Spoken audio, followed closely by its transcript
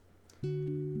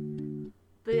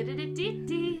Hello.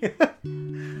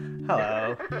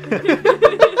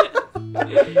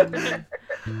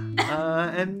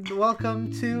 And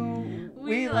welcome to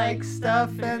We Like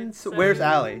Stuff and... Where's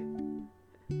Allie?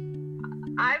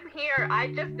 I'm here.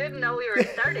 I just didn't know we were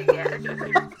starting yet. You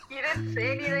didn't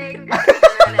say anything, and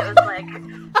then it was like...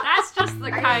 That's just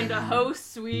the kind of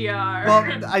hosts we are.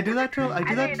 Well, I do that too.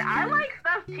 I like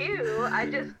stuff too. I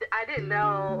didn't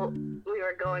know we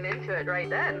were going into it right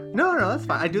then. No, that's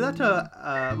fine. I do that to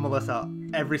Melissa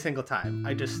every single time.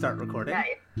 I just start recording.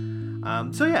 Nice.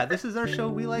 So yeah, this is our show,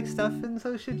 We Like Stuff and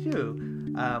So Should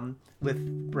You,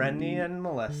 with Brenny and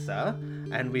Melissa,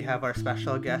 and we have our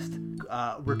special guest,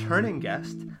 returning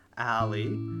guest,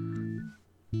 Allie.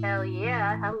 Hell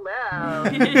yeah, hello.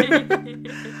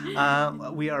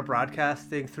 We are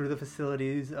broadcasting through the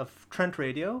facilities of Trent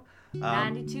Radio.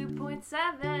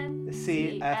 92.7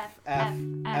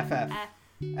 CFFFF.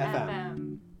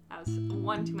 FM. That was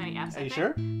one too many F's. Are you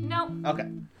sure? No. Okay.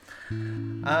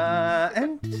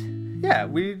 And yeah,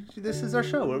 this is our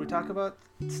show where we talk about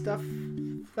stuff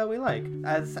that we like,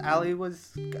 as Allie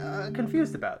was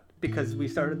confused about, because we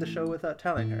started the show without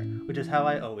telling her, which is how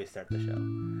I always start the show.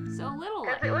 So little.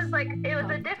 Because it was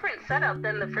a different setup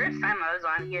than the first time I was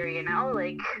on here, you know,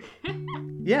 like.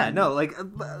 Yeah, no,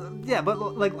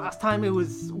 but last time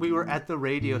we were at the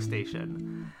radio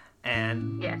station,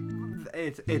 and yeah.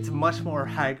 It's much more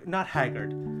not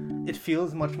haggard. It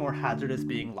feels much more hazardous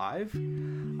being live.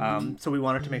 So we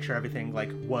wanted to make sure everything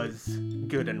was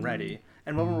good and ready.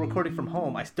 And when we're recording from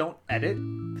home, I don't edit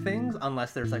things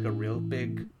unless there's a real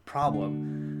big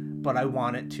problem. But I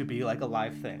want it to be a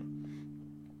live thing.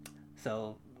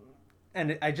 So,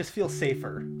 and I just feel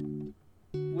safer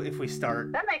if we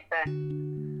start. That makes sense.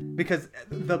 Because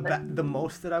the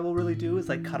most that I will really do is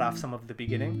cut off some of the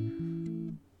beginning.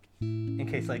 In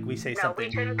case we say something. No,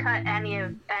 we shouldn't cut any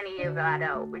of that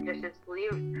out. We just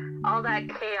leave all that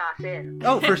chaos in.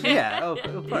 Oh, first, yeah. Oh,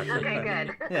 of course. Okay,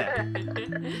 good. Yeah.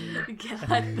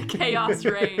 Let the chaos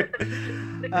reign.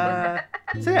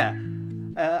 So yeah,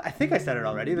 I think I said it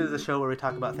already. This is a show where we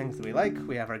talk about things that we like.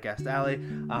 We have our guest Allie.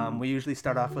 We usually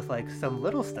start off with some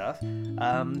little stuff.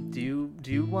 Do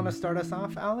you want to start us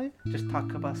off, Allie? Just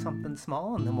talk about something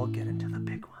small, and then we'll get into the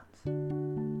big ones.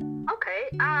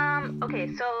 Okay,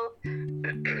 so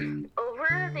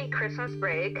over the Christmas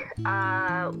break, it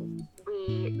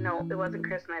wasn't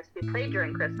Christmas. We played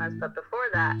during Christmas, but before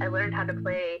that, I learned how to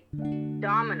play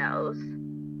dominoes.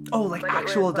 Oh,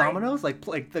 actual dominoes?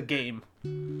 Like the game?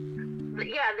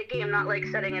 Yeah, the game, not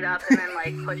setting it up and then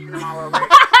pushing them all over.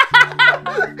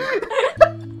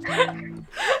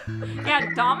 Yeah,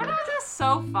 dominoes is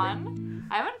so fun.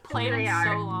 I haven't played in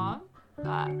so long.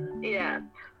 Yeah.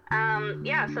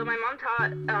 So my mom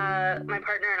taught my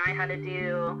partner and I how to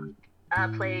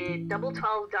play double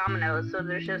 12 dominoes. So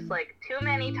there's just too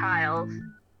many tiles,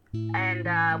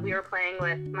 and we were playing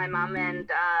with my mom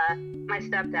and my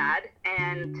stepdad,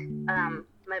 and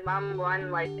my mom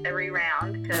won every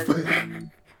round because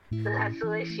that's the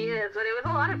way she is. But it was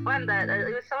a lot of fun.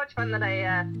 It was so much fun that I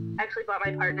actually bought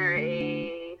my partner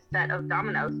a set of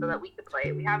dominoes so that we could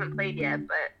play. We haven't played yet,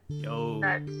 but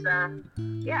that's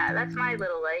my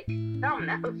little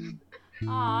dominoes.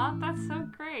 Aw, that's so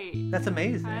great. That's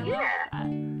amazing. I love that.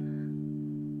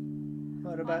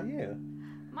 What about you?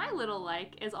 My little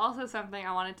is also something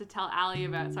I wanted to tell Allie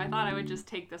about, so I thought I would just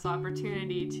take this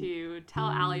opportunity to tell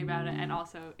Allie about it and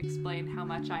also explain how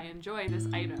much I enjoy this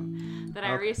item that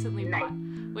I recently bought,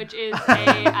 which is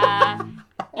a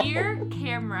ear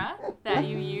camera that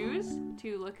you use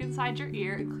to look inside your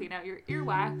ear and clean out your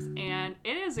earwax, and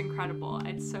it is incredible.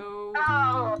 It's so...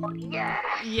 Oh, yeah.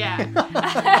 Yeah.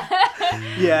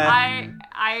 Yeah.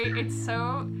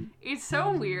 It's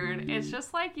so weird. It's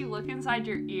just you look inside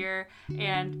your ear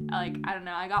and I don't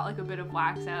know, I got a bit of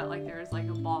wax out. There was a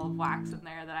ball of wax in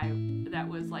there that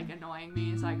was annoying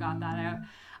me, so I got that out.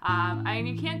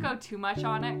 You can't go too much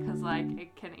on it because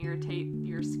it can irritate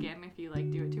your skin if you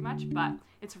do it too much, but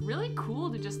it's really cool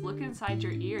to just look inside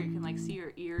your ear. You can see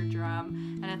your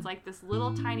eardrum, and it's this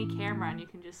little tiny camera, and you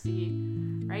can just see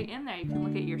right in there. You can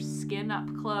look at your skin up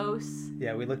close.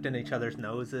 Yeah, we looked in each other's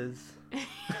noses.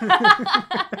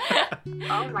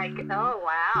 Oh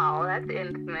wow, that's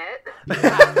intimate.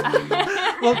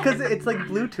 Well, because it's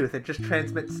Bluetooth, it just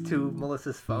transmits to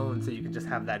Melissa's phone, so you can just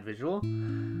have that visual.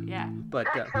 Yeah. But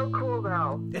that's so cool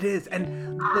though. It is,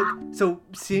 and so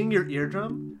seeing your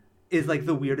eardrum is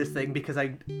the weirdest thing, because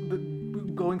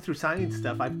going through science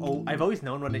stuff, I've always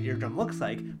known what an eardrum looks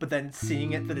like, but then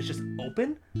seeing it that it's just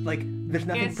open, like there's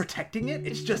nothing protecting it.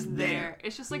 It's just there.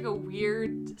 It's just like a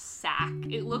weird sac.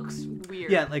 It looks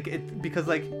weird. Yeah, like because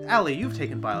like Allie, you've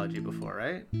taken biology before,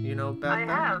 right? You know about that?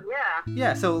 I have, yeah.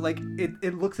 Yeah, so like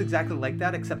it looks exactly like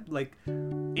that, except like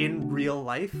in real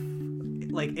life,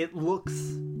 like it looks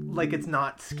like it's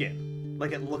not skin.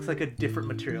 Like it looks like a different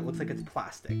material. It looks like it's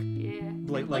plastic. Yeah.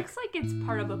 Like, it looks like it's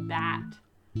part of a bat.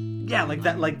 Yeah, like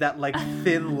that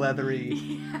thin leathery.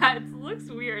 Yeah, it looks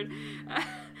weird.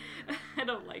 I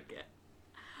don't like it.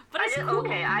 But it's cool.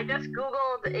 Okay, I just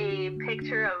googled a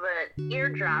picture of an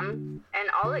eardrum, and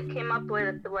all it came up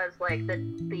with was like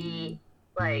the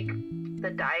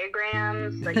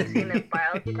diagrams like you see in the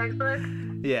biology textbook.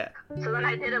 Yeah. So then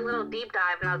I did a little deep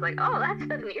dive, and I was like, oh, that's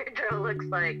what an eardrum looks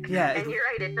like. Yeah. And you're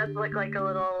right, it does look like a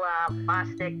little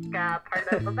plastic part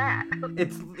of a bat.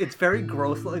 It's very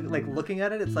gross. Like looking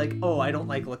at it, it's like, oh, I don't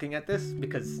like looking at this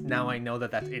because now I know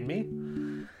that that's in me.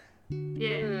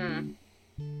 Yeah.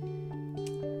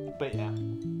 But yeah.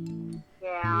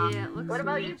 Yeah. Yeah, it looks What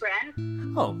about weird. you,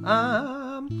 Bren? Oh,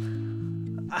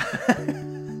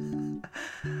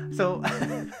 so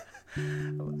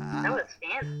That was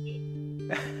fancy.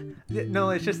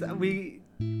 no, it's just we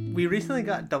recently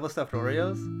got double stuffed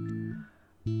Oreos,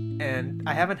 and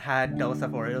I haven't had double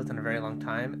stuffed Oreos in a very long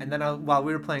time. And then while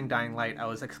we were playing Dying Light, I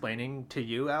was explaining to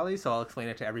you, Allie, so I'll explain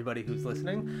it to everybody who's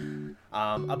listening,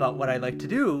 about what I like to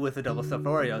do with the double stuffed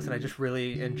Oreos, and I just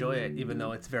really enjoy it, even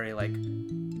though it's very like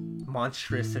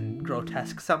monstrous and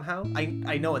grotesque somehow.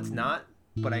 I know it's not,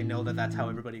 but I know that that's how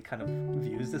everybody kind of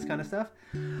views this kind of stuff.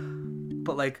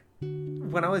 But like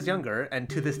when I was younger, and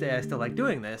to this day I still like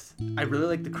doing this, I really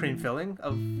like the cream filling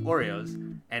of Oreos,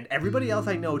 and everybody else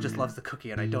I know just loves the cookie,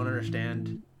 and I don't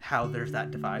understand how there's that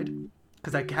divide,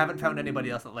 because I haven't found anybody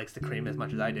else that likes the cream as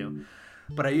much as I do.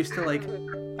 But I used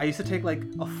to take like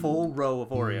a full row of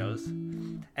Oreos,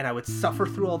 and I would suffer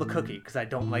through all the cookie because I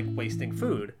don't like wasting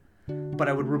food. But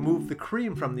I would remove the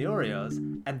cream from the Oreos,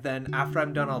 and then after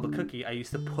I'm done all the cookie, I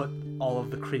used to put all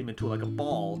of the cream into like a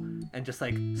ball and just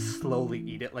like slowly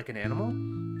eat it like an animal.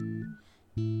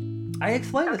 I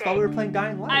explained this while we were playing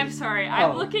Dying Light. I'm sorry.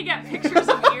 I'm looking at pictures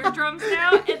of eardrums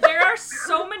now, and there are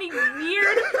so many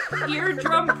weird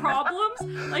eardrum problems.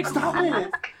 Like,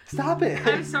 Stop it!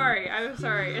 I'm sorry.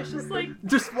 It's just like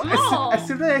as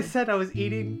soon as I said I was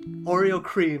eating Oreo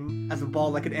cream as a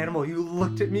ball like an animal, you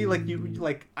looked at me like you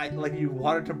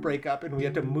wanted to break up and we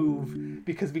had to move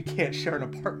because we can't share an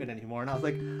apartment anymore. And I was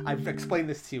like, I've explained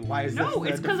this to you. Why is this? No,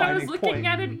 it's because I was looking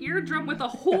at an eardrum with a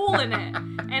hole in it,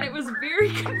 and it was very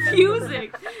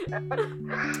confusing.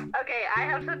 Okay, I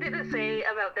have something to say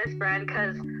about this, Brad,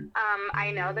 because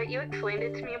I know that you explained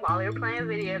it to me while we were playing a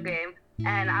video game,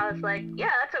 and I was like,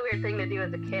 yeah, that's a weird thing to do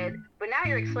as a kid. But now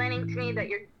you're explaining to me that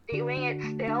you're doing it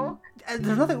still.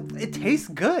 There's nothing. It tastes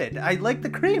good. I like the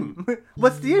cream.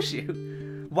 What's the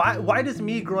issue? Why does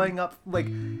me growing up, like,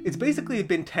 it's basically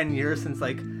been 10 years since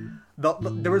like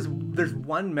there's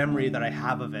one memory that I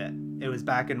have of it. It was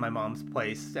back in my mom's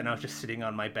place, and I was just sitting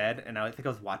on my bed, and I think I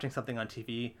was watching something on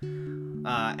TV,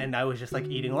 and I was just like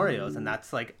eating Oreos, and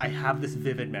that's like, I have this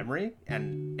vivid memory,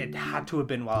 and it had to have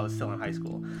been while I was still in high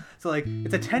school. So like,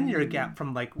 it's a 10-year gap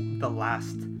from like the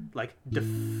last like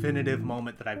definitive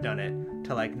moment that I've done it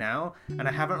to like now, and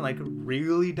I haven't like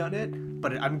really done it,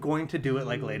 but I'm going to do it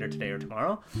like later today or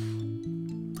tomorrow.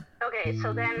 Okay,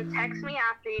 so then text me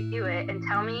after you do it and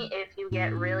tell me if you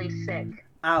get really sick.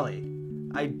 Allie,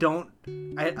 I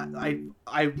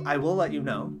will let you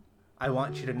know. I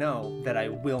want you to know that I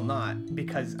will not,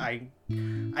 because I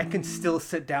can still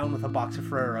sit down with a box of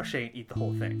Ferrero Rocher and eat the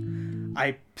whole thing.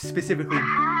 I specifically,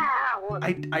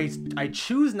 I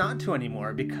choose not to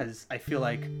anymore because I feel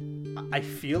like I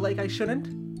shouldn't,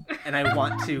 and I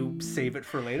want to save it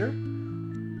for later.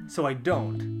 So I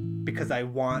don't, because I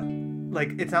want,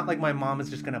 like, it's not like my mom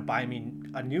is just gonna buy me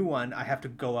a new one. I have to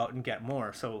go out and get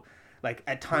more. So like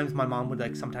at times my mom would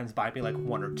like sometimes buy me like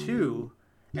one or two,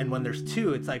 and when there's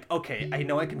two, it's like, okay, I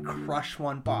know I can crush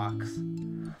one box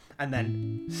and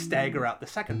then stagger out the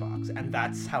second box, and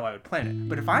that's how I would plan it.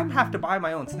 But if I have to buy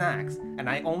my own snacks and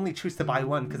I only choose to buy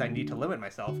one because I need to limit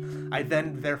myself, I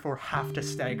then therefore have to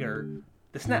stagger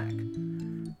the snack.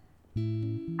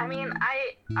 I mean,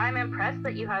 I'm impressed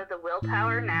that you have the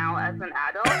willpower now as an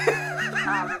adult.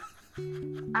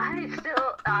 I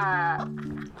still, I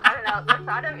don't know, the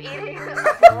thought of eating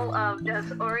a bowl of just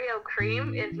Oreo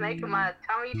cream is making my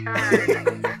tummy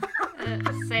turn.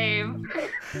 Same.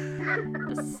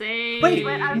 Wait,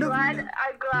 But I'm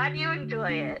glad you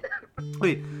enjoy it.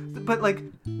 Wait, but like,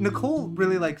 Nicole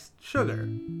really likes sugar,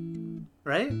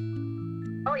 right?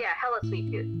 Oh yeah, hella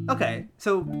sweet tooth. Okay,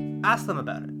 so ask them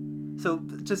about it. So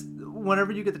just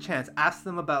whenever you get the chance, ask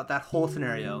them about that whole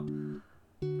scenario.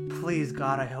 Please,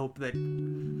 God, I hope that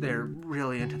they're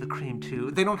really into the cream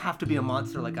too. They don't have to be a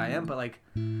monster like I am, but like,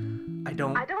 I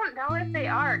don't know if they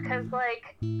are, cause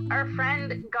like our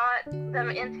friend got them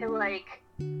into like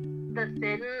the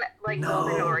thin like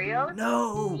golden Oreos.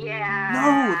 No. Yeah.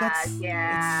 No, that's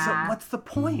yeah. It's so, what's the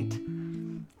point?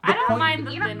 I don't mind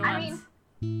the thin ones. I mean,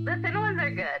 the thin ones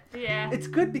are good. Yeah. It's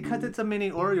good because it's a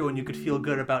mini Oreo and you could feel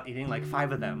good about eating like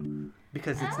 5 of them.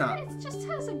 Because it's not. It just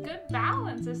has a good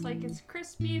balance. It's like it's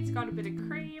crispy. It's got a bit of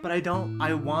cream. But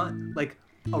I want like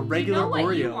a regular what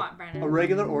Oreo. You want, Brennan. A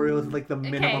regular Oreo is like the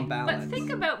minimum balance. But think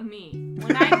about me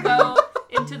when I go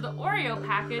into the Oreo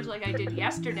package like I did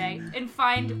yesterday and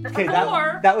find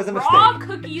four that was a mistake. raw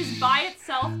cookies by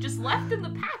itself just left in the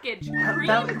package,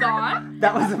 cream gone.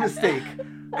 That was a mistake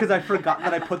because I forgot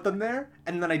that I put them there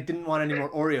and then I didn't want any more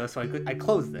Oreos, so I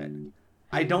closed it.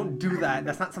 I don't do that.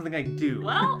 That's not something I do.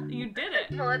 Well, you did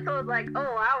it. Melissa was like, "Oh,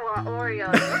 I want Oreos."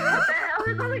 What the hell?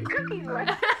 There's only cookies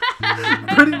left.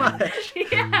 Pretty much.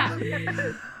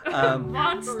 Yeah.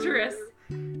 Monstrous.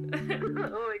 Oh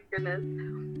my goodness.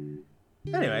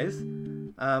 Anyways,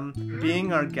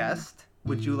 being our guest,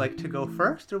 would you like to go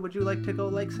first, or would you like to go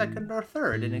like second or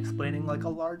third in explaining like a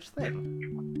large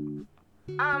thing?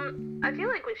 I feel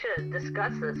like we should have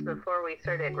discussed this before we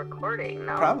started recording.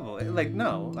 No. Probably. Like,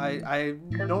 no.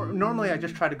 Normally I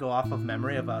just try to go off of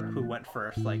memory about who went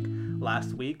first, like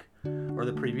last week or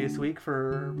the previous week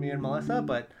for me and Melissa.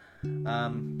 But,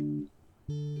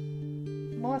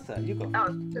 Melissa, you go. Oh,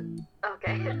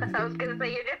 okay. I was gonna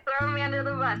say you're just throwing me under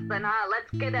the bus, then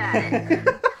let's get at it.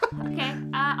 Okay,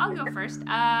 I'll go first.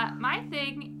 My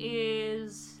thing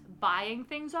is buying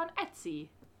things on Etsy.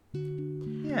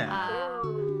 Yeah.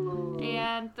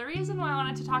 And the reason why I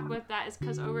wanted to talk about that is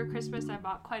because over Christmas I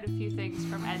bought quite a few things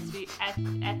from Etsy,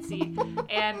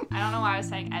 and I don't know why I was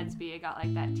saying Etsy. I got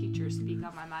like that teacher speak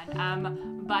on my mind.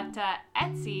 But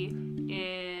Etsy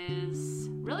is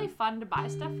really fun to buy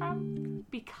stuff from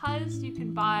because you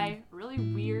can buy really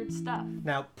weird stuff.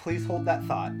 Now, please hold that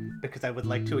thought because I would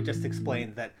like to just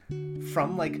explain that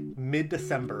from like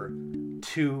mid-December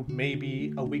to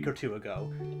maybe a week or two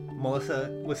ago, Melissa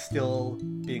was still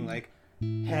being like,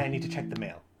 hey, I need to check the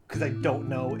mail because I don't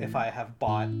know if I have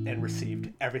bought and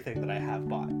received everything that I have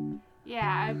bought.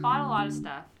 Yeah, I bought a lot of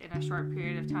stuff in a short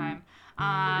period of time.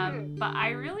 But I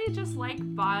really just like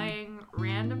buying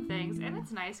random things, and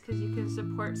it's nice because you can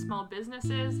support small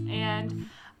businesses, and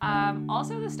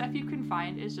also the stuff you can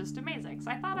find is just amazing.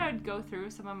 So I thought I would go through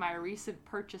some of my recent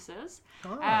purchases,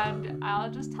 and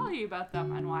I'll just tell you about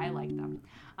them and why I like them.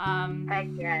 Heck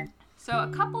yeah. So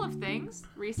a couple of things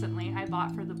recently I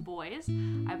bought for the boys.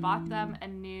 I bought them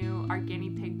our guinea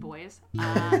pig boys.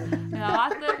 And I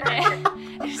bought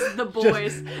them, it's the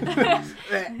boys.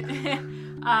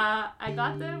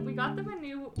 We got them a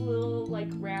new little like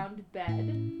round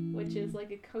bed, which is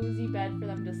like a cozy bed for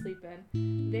them to sleep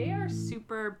in. They are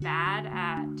super bad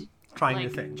at trying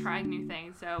new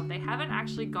things. So they haven't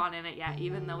actually gone in it yet,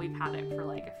 even though we've had it for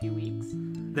like a few weeks.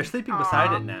 They're sleeping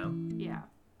beside it now. Yeah.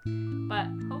 But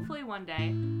hopefully one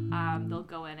day they'll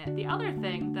go in it. The other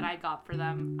thing that I got for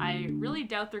them, I really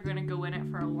doubt they're going to go in it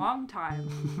for a long time.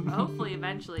 But hopefully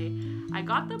eventually. I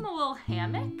got them a little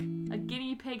hammock, a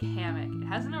guinea pig hammock. It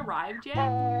hasn't arrived yet.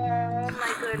 Oh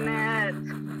my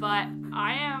goodness. But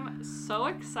I am so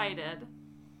excited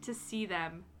to see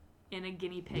them in a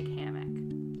guinea pig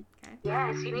hammock. Okay?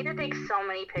 Yes, you need to take so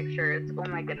many pictures. Oh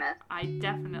my goodness. I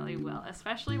definitely will,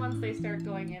 especially once they start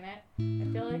going in it. I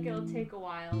feel like it'll take a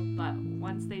while, but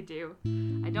once they do,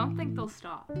 I don't think they'll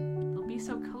stop. They'll be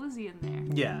so cozy in there.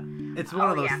 Yeah, it's one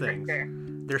of those for things. sure.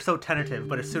 They're so tentative,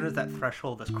 but as soon as that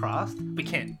threshold is crossed, we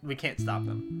can't stop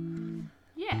them.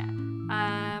 Yeah.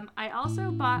 I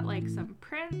also bought like some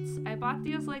prints. I bought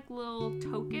these like little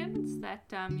tokens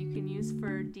that you can use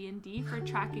for D&D for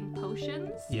tracking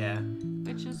potions. Yeah.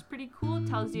 Which is pretty cool. It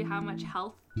tells you how much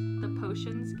health the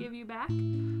potions give you back,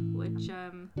 which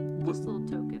just a little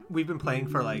token. We've been playing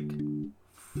for like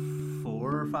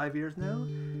 4 or 5 years now,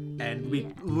 and we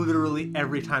literally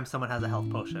every time someone has a health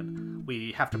potion,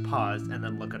 we have to pause and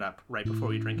then look it up right before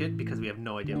we drink it because we have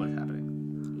no idea what's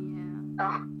happening. Yeah.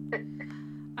 Oh.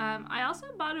 I also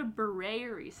bought a beret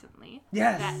recently.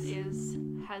 Yes. That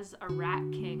has a rat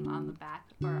king on the back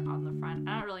or on the front.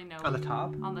 I don't really know. On the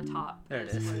top? On the top. There it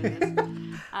is. What it is.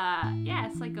 Yeah,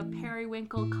 it's like a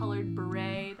periwinkle colored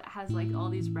beret that has like all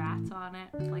these rats on it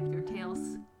with like their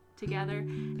tails together.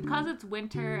 Because it's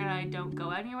winter and I don't go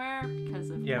anywhere because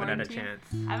of You haven't had a quarantine,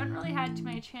 chance. I haven't really had too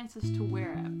many chances to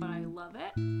wear it, but I love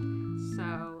it. So,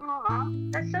 Aw,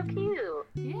 that's so cute.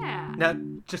 yeah. Now,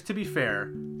 just to be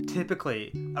fair,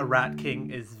 typically a rat king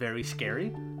is very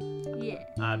scary.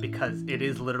 Yeah. Because it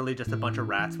is literally just a bunch of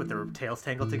rats with their tails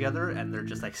tangled together and they're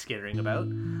just like skittering about.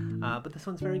 But this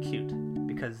one's very cute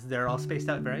because they're all spaced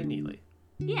out very neatly.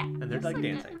 Yeah. And they're, It's like,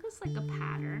 dancing. It looks like a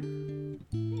pattern.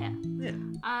 Yeah. Yeah.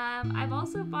 I've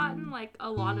also bought like a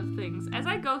lot of things. As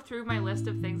I go through my list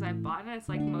of things I've bought, it's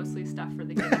like mostly stuff for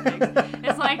the guinea pigs.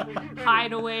 It's like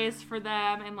hideaways for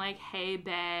them and like hay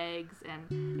bags,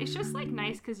 and it's just like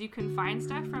nice because you can find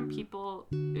stuff from people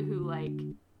who like,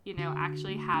 you know,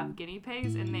 actually have guinea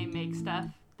pigs and they make stuff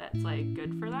that's like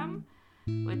good for them,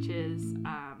 which is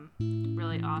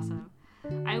really awesome.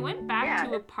 I went back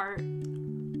to a part.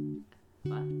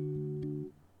 What?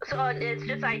 So it's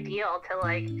just ideal to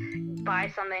like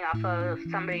buy something off of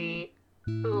somebody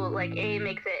who like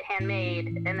makes it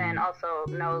handmade and then also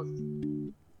knows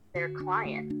their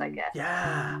clients, I guess.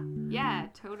 Yeah. Yeah,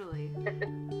 totally.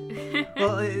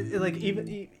 Well, like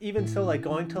even so, like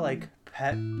going to like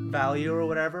Pet Value or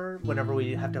whatever, whenever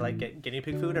we have to like get guinea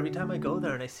pig food, every time I go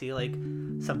there and I see like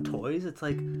some toys, it's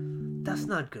like, that's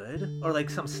not good. Or like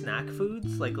some snack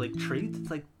foods, like treats,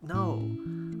 it's like, no,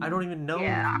 I don't even know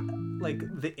like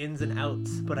the ins and outs,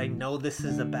 but I know this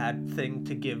is a bad thing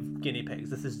to give guinea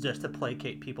pigs. This is just to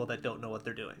placate people that don't know what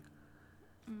they're doing.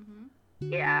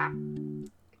 Mm-hmm. Yeah.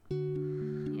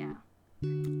 Yeah.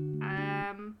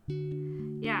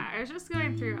 Yeah, I was just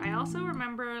going through. I also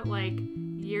remember like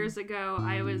years ago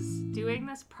I was doing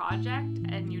this project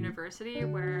in university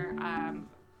where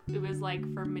it was like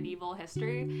for medieval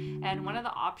history, and one of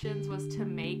the options was to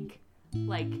make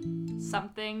like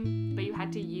something, but you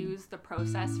had to use the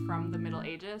process from the Middle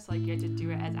Ages, so like you had to do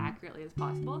it as accurately as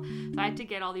possible. So I had to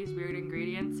get all these weird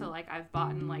ingredients. So like I've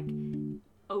bought like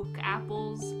oak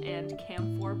apples and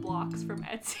camphor blocks from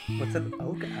Etsy. What's an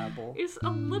oak apple? It's a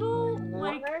little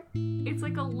like, it's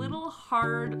like a little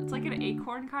hard, it's like an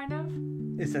acorn kind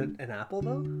of. Is it an apple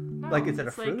though? No, Like, is it a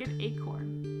it's fruit? like an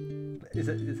acorn. Is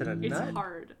it a It's nut?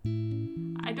 hard.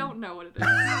 I don't know what it is.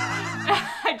 I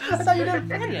I thought you just,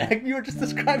 did a project. You were just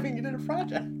describing you did a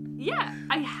project. yeah,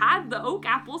 I had the oak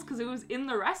apples because it was in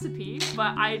the recipe,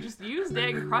 but I just used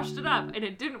it and crushed it up and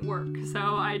it didn't work, so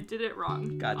I did it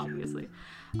wrong. Gotcha. Obviously.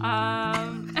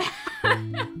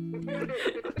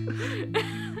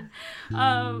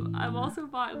 I've also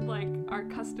bought like our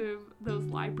custom, those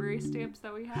library stamps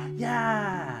that we have.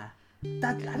 Yeah.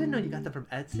 That I didn't know you got that from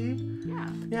Etsy. Yeah.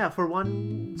 Yeah, for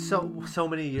one, so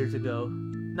many years ago.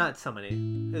 Not so many.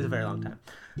 It was a very long time.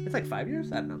 It's like 5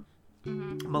 years? I don't know.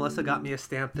 Mm-hmm. Melissa got me a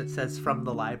stamp that says "From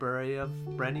the Library of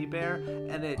Brenny Bear,"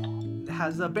 and it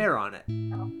has a bear on it.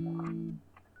 And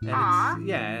Aw. it's,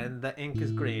 yeah, and the ink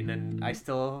is green, and I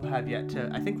still have yet to.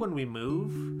 I think when we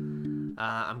move,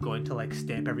 I'm going to like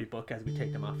stamp every book as we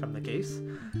take them off from the case.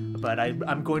 But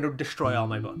I'm going to destroy all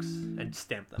my books and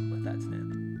stamp them with that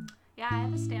stamp. Yeah, I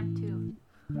have a stamp too.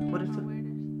 What I is don't it? know where it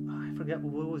is. Oh, I forget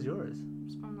what was yours.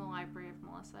 It's from the Library of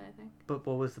Melissa, I think. But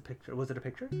what was the picture? Was it a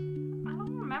picture? I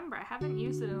don't remember. I haven't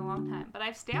used it in a long time, but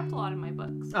I've stamped a lot of my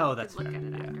books. Oh, You that's could look fair, at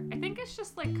it yeah. after. I think it's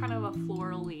just like kind of a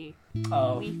florally,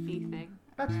 Oh, leafy thing.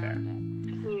 that's fair. around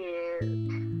it. Cute.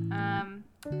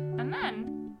 And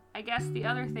then I guess the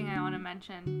other thing I want to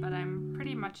mention, but I'm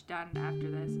pretty much done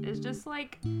after this, is just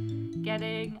like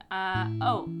getting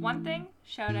one thing,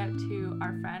 shout out to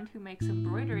our friend who makes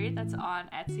embroidery that's on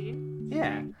Etsy.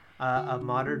 Yeah, a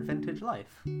modern vintage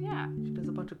life. Yeah, She does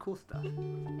a bunch of cool stuff.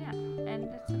 yeah, and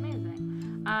it's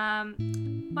amazing.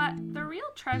 But the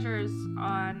real treasures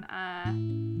on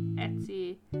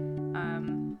Etsy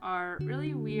are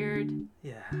really weird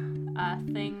Yeah.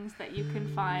 things that you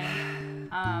can find.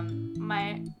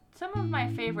 Some of my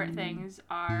favorite things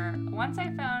are, once I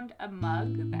found a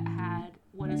mug that had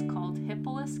what is called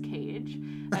Hippolyte Cage,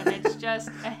 and it's just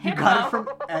a You hippo. got it from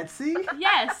Etsy?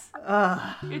 Yes,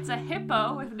 Ugh. it's a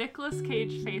hippo with Nicolas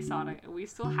Cage face on it. We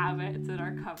still have it. It's in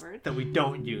our cupboard. That we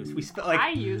don't use. We spell like. I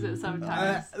use it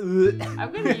sometimes. I'm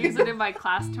I'm gonna use it in my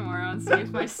class tomorrow and see if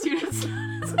my students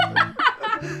notice.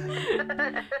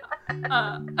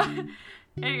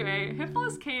 Anyway,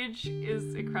 Hippolyte Cage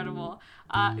is incredible.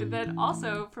 Then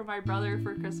also for my brother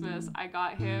for Christmas, I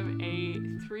got him a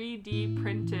 3D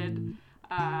printed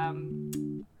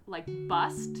like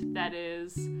bust that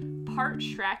is part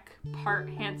Shrek, part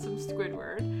handsome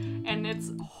Squidward, and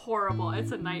it's horrible.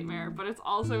 It's a nightmare, but it's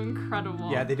also incredible.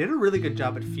 Yeah, they did a really good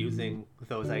job at fusing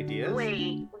those ideas.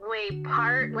 Wait,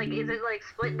 part, like, is it like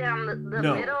split down the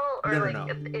No. middle? Or No, like, no.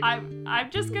 It's, I'm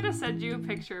just gonna send you a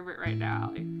picture of it right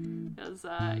now. because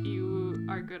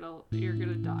you're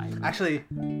gonna die. Actually,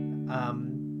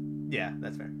 yeah,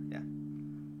 that's fair. Yeah.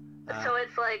 So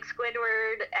it's like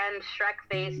Squidward and Shrek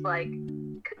face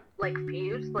like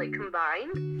fused, like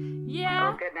combined. Yeah.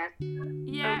 Oh goodness.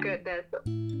 Yeah. Oh goodness.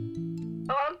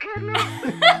 Oh goodness.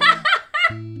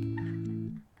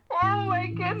 Oh my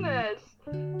goodness.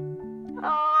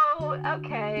 Oh,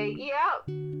 okay. Yep.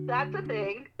 That's a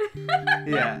thing.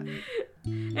 Yeah.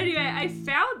 Anyway, I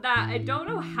found that. I don't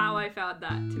know how I found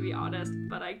that, to be honest,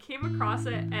 but I came across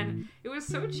it and it was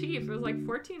so cheap. It was like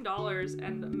 $14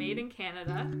 and made in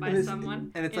Canada by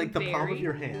someone. And it's in like the palm Barrie. of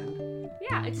your hand.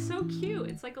 Yeah, it's so cute.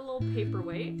 It's like a little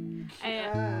paperweight.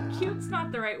 And cute's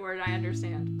not the right word, I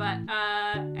understand. But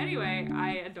anyway,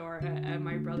 I adore it and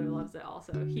my brother loves it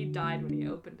also. He died when he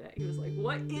opened it. He was like,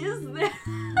 "What is this?"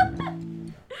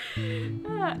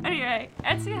 Anyway,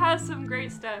 Etsy has some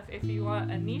great stuff if you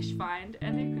want a niche find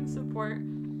and you can support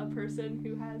a person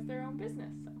who has their own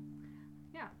business. So,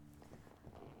 yeah.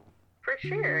 For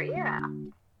sure, yeah.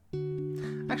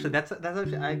 Actually, that's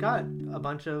actually, I got a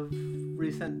bunch of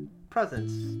recent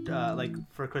presents like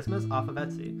for Christmas off of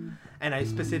Etsy, and I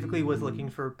specifically was looking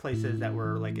for places that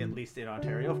were like at least in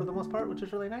Ontario for the most part, which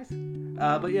is really nice.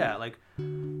 But yeah, like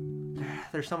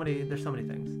there's so many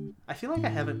things. I feel like I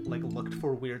haven't like looked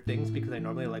for weird things because I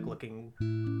normally like looking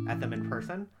at them in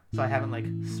person, so I haven't like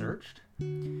searched.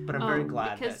 But I'm very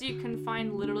glad because you can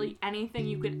find literally anything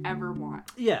you could ever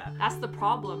want. Yeah. That's the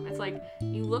problem. It's like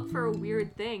you look for a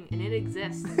weird thing and it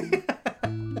exists.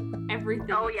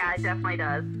 Everything. Oh yeah, it definitely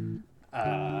does.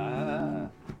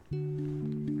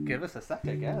 Give us a sec,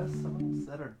 I guess. Someone's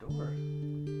at our door.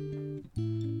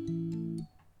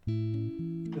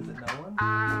 Is it no one?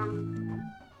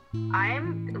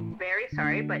 I'm very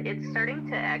sorry, but it's starting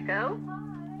to echo.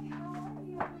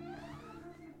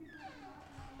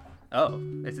 Oh,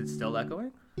 is it still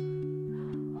echoing?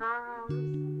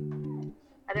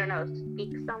 I don't know.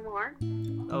 Speak some more.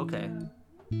 Okay.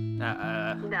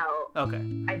 No. Okay.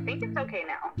 I think it's okay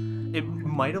now. It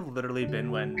might have literally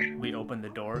been when we opened the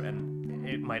door, and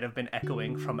it might have been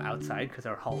echoing from outside because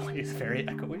our hallway is very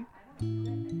echoey.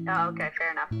 Oh, okay,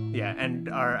 fair enough. Yeah, and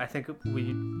I think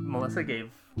Melissa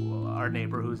gave our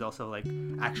neighbor, who's also like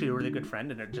actually a really good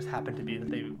friend, and it just happened to be that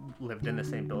they lived in the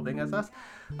same building as us.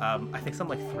 I think some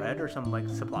like thread or some like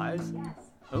supplies.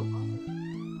 Oh.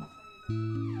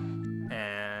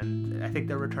 And I think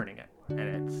they're returning it, and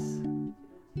it's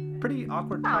pretty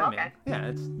awkward timing. Okay.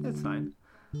 Yeah, it's fine.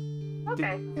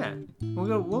 Okay. Yeah,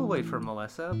 we'll wait for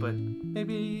Melissa, but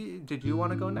maybe did you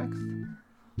want to go next?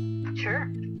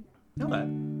 Sure. Okay.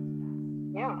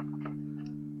 Yeah.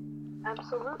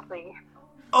 Absolutely.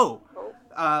 Oh,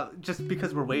 just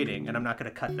because we're waiting, and I'm not going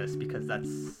to cut this because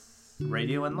that's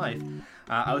radio and life,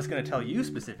 I was going to tell you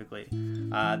specifically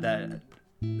that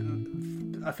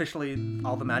officially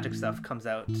all the Magic stuff comes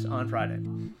out on Friday.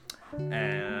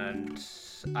 And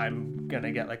I'm going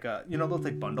to get like those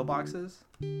like bundle boxes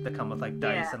that come with like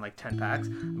dice and like 10 packs?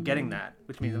 I'm getting that,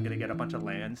 which means I'm going to get a bunch of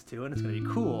lands too, and it's going to be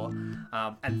cool.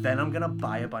 And then I'm going to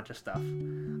buy a bunch of stuff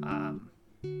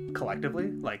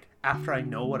collectively, like after I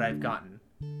know what I've gotten.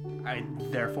 I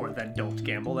therefore then don't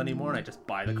gamble anymore, and I just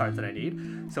buy the cards that I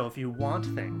need. So if you want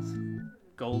things,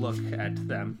 go look at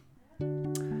them,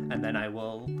 and then I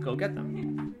will go get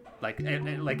them. Like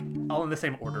all in the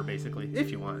same order, basically. If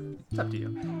you want, it's up to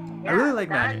you. Yeah, I really like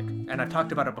Magic, and I've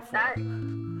talked about it before.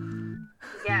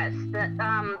 Yes,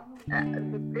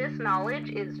 this knowledge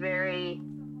is very.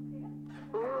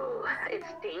 Ooh,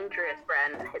 it's dangerous,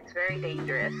 Bren. It's very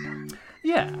dangerous.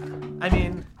 Yeah, I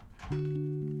mean,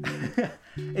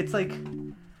 it's like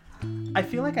I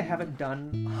feel like I haven't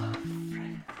done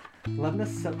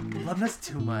Lubna's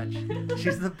too much.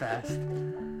 She's the best.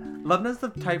 Lubna's the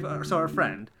type. So our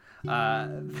friend,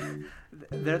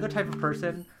 they're the type of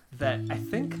person that I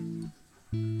think,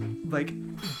 like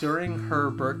during her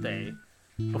birthday,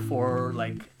 before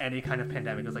like any kind of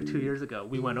pandemic, it was like 2 years ago,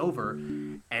 we went over,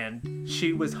 and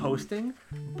she was hosting,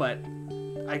 but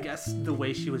I guess the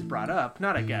way she was brought up,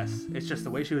 not I guess, it's just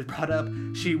the way she was brought up,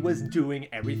 she was doing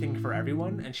everything for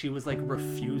everyone, and she was like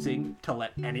refusing to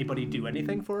let anybody do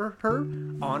anything for her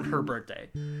on her birthday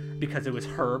because it was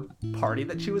her party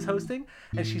that she was hosting,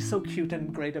 and she's so cute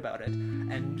and great about it.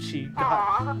 And she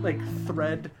got like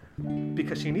thread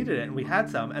because she needed it, and we had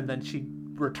some, and then she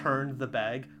returned the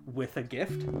bag with a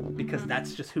gift because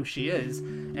that's just who she is,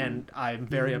 and I'm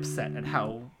very upset at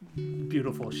how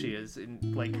beautiful she is in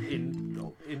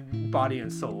body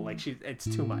and soul. Like it's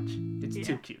too much. It's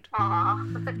too cute.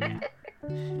 Aww.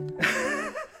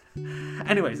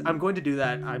 Anyways, I'm going to do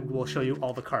that. I will show you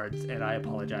all the cards, and I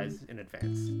apologize in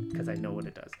advance because I know what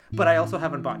it does. But I also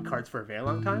haven't bought cards for a very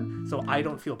long time, so I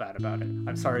don't feel bad about it.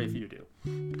 I'm sorry if you do.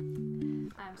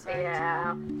 I'm sorry.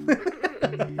 Yeah.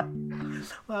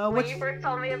 When you first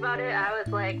told me about it, I was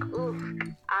like, oof,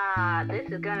 this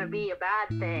is gonna be a bad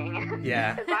thing.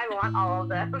 Yeah. Because I want all of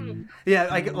them. Yeah,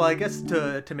 I guess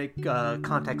to make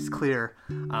context clear,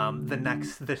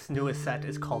 this newest set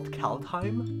is called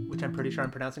Kaldheim, which I'm pretty sure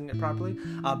I'm pronouncing it properly,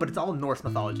 but it's all Norse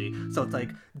mythology. So it's like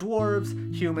dwarves,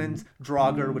 humans,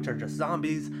 Draugr, which are just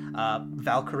zombies,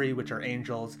 Valkyrie, which are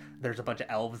angels. There's a bunch of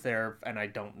elves there, and I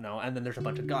don't know. And then there's a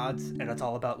bunch of gods, and it's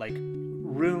all about like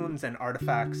runes and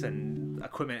artifacts and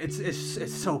equipment.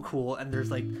 It's so cool, and there's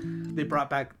like they brought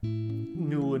back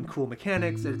new and cool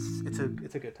mechanics. It's a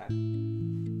good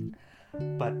time.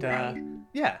 But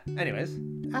yeah. Anyways,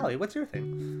 Allie, what's your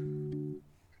thing?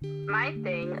 My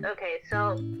thing. Okay,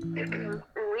 so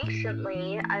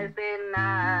recently I've been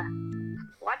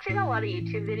watching a lot of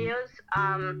YouTube videos.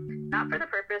 Not for the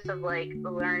purpose of like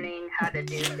learning how to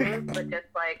do things, but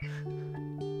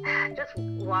just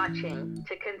watching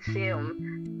to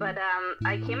consume. But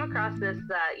I came across this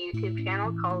YouTube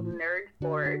channel called Nerd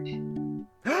Forge, and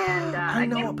I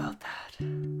know about that.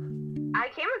 I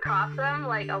came across them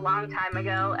like a long time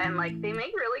ago, and like they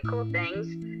make really cool things.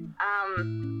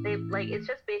 They like it's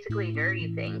just basically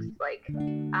nerdy things. Like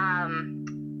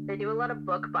they do a lot of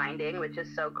book binding, which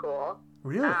is so cool.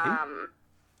 Really?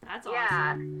 That's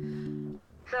yeah. awesome.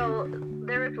 So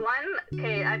there was one.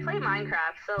 Okay, I play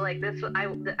Minecraft, so like this, I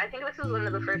think this was one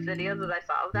of the first videos that I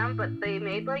saw of them. But they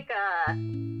made like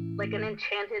an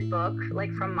enchanted book,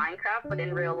 like from Minecraft, but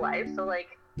in real life. So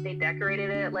like they decorated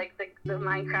it like the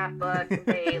Minecraft book.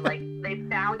 They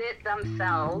found it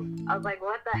themselves. I was like,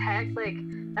 what the heck? Like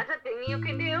that's a thing you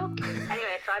can do.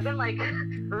 Anyway, so I've been like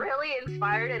really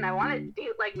inspired, and I want to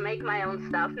do like make my own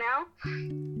stuff now.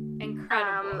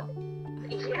 Incredible.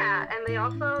 Yeah, and they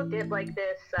also did like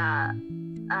this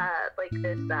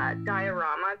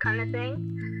diorama kind of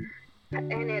thing,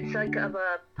 and it's like of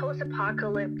a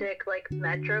post-apocalyptic like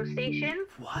metro station.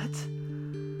 What?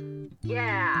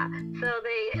 Yeah, so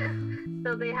they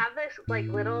have this like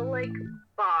little like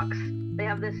box. They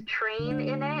have this train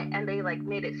in it, and they like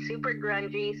made it super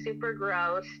grungy, super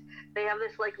gross. They have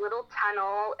this like little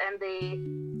tunnel, and they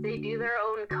do their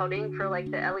own coding for like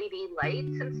the LED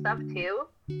lights and stuff too.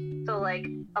 So like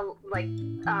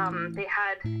they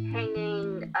had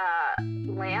hanging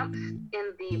lamps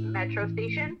in the metro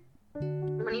station.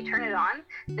 When you turn it on,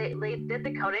 they did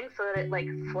the coding so that it like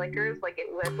flickers, like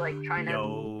it was like trying to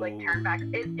like turn back.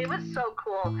 It was so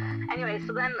cool. Anyway,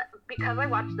 so then because I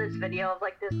watched this video of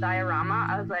like this diorama,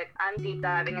 I was like, I'm deep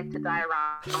diving into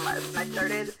dioramas, and I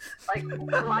started like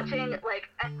watching like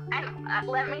and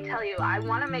let me tell you, I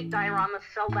want to make dioramas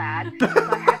so bad. So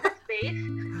I had the space,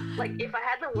 like if I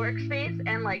had the workspace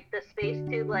and like the space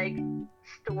to like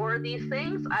store these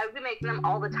things, I would be making them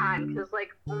all the time because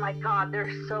like, oh my god,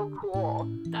 they're so cool.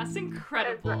 That's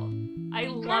incredible. I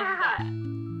love that.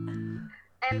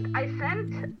 And I'm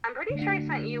pretty sure I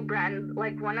sent you, Bren,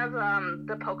 like one of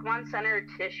the Pokemon Center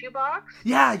tissue box.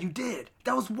 Yeah, you did.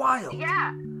 That was wild.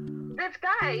 Yeah. This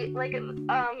guy, like, on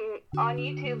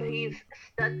YouTube, he's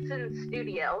Studson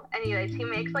Studio. Anyways, he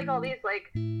makes like all these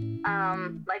like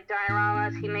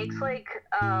dioramas. He makes like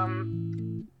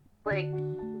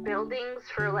buildings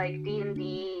for like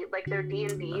D&D, like their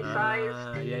D&D size.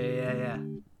 Yeah.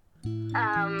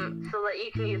 So that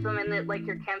you can use them in like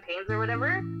your campaigns or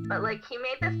whatever. But like he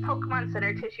made this Pokemon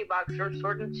Center tissue box for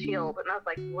Sword and Shield, and I was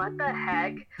like, what the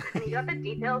heck? And he got the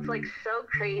details like so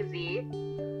crazy.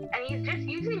 And he's just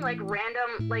using like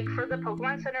random, like for the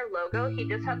Pokemon Center logo, he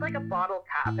just had like a bottle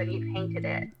cap and he painted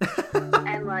it.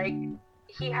 And like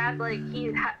he had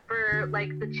for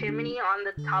like the chimney on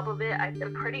the top of it,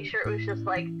 I'm pretty sure it was just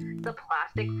like the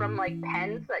plastic from like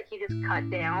pens that he just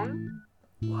cut down.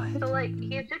 What? So like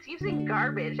he's just using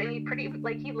garbage, and he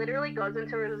literally goes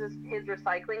into his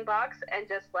recycling box and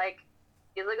just like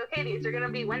he's like, okay, these are gonna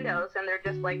be windows, and they're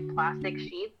just like plastic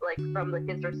sheets like from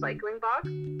his recycling box.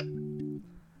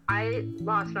 I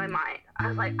lost my mind. I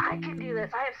was like, I can do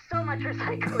this. I have so much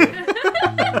recycling.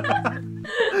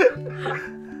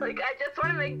 Like, I just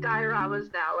want to make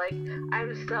dioramas now. Like,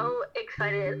 I'm so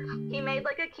excited. He made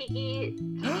like a Kiki's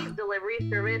delivery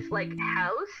service like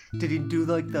house. Did he do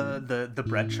like the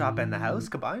bread shop and the house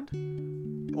combined?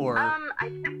 Or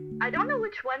I don't know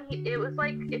which one it was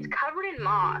like. It's covered in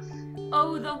moss.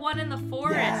 Oh, the one in the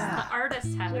forest, the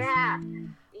artist house.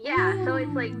 Yeah. So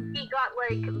it's like he got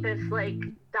like this like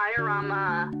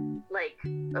diorama like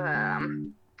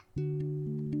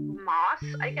moss,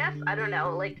 I guess. I don't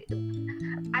know. Like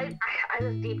I I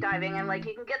was deep diving, and like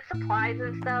you can get supplies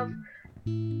and stuff,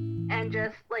 and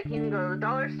just like you can go to the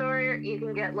dollar store, you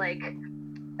can get like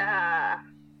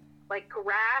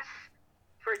grass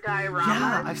for dioramas.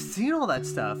 Yeah, I've seen all that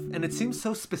stuff, and it seems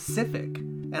so specific,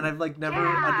 and I've like never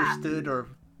understood, or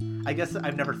I guess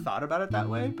I've never thought about it that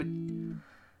way, but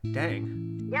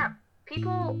dang. Yeah,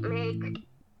 people make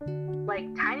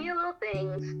like tiny little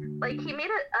things. Like he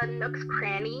made a Nook's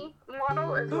Cranny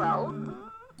model as well.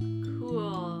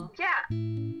 Cool. Yeah,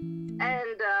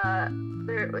 and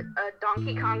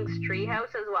Donkey Kong's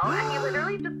treehouse as well. And he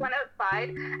literally just went outside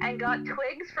and got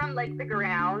twigs from like the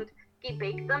ground. He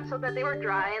baked them so that they were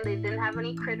dry and they didn't have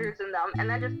any critters in them, and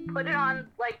then just put it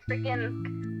on like freaking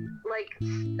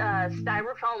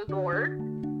styrofoam board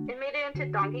and made it into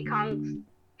Donkey Kong's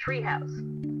treehouse.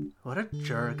 What a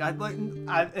jerk!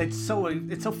 It's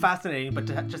so fascinating, but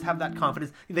to just have that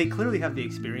confidence, they clearly have the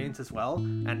experience as well,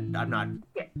 and I'm not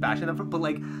bashing them for, but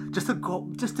like just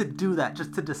to do that,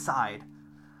 just to decide.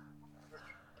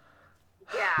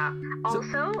 Yeah.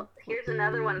 Also, here's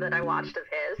another one that I watched of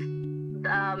his.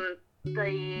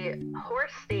 The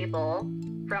horse stable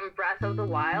from Breath of the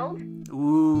Wild.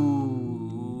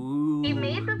 Ooh. He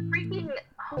made the freaking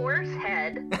horse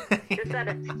head just out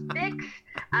of sticks,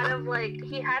 out of like,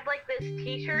 he had like this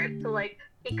t-shirt, so like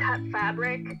he cut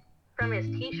fabric from his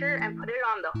t-shirt and put it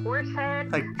on the horse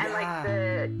head, like, and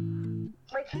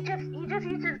like he just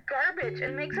uses garbage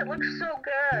and makes it look so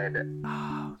good.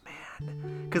 Oh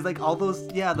man, because like all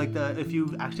those, like if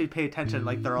you actually pay attention,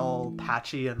 like they're all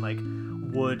patchy and like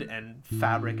wood and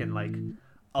fabric and like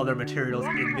other materials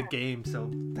in the game, so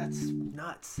that's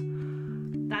nuts.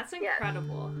 That's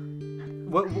incredible.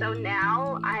 So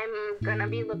now I'm gonna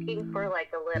be looking for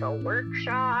like a little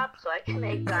workshop so I can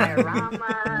make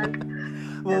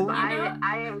dioramas. Well,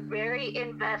 I am very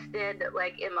invested,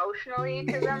 like emotionally,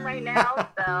 to them right now.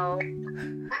 So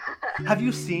have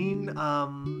you seen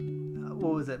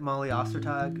what was it, Molly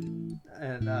Ostertag,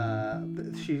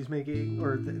 and she's making,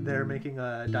 or they're making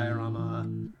a diorama.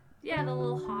 Yeah, the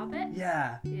little Hobbit.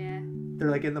 Yeah. Yeah. They're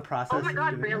like in the process. Oh my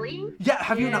god, really? Yeah,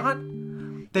 have you not?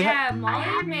 Molly I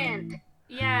haven't.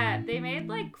 Yeah, they made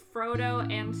like Frodo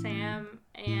and Sam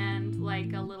and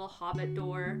like a little Hobbit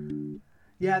door.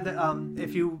 Yeah,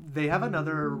 they have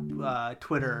another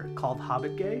Twitter called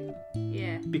Hobbit Gay.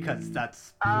 Yeah. Because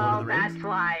that's Lord of the Rings. That's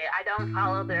why I don't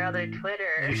follow their other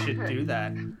Twitter. You should do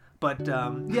that. But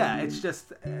it's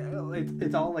just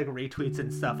it's all like retweets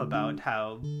and stuff about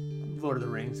how Lord of the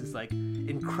Rings is like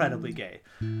incredibly gay.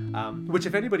 Which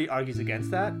if anybody argues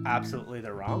against that, absolutely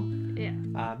they're wrong.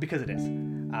 Yeah. Because it is.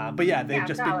 But yeah, they've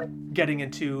just been getting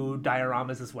into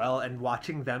dioramas as well, and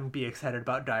watching them be excited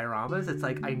about dioramas, it's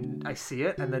like I see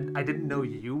it, and then I didn't know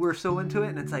you were so into it,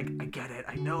 and it's like I get it,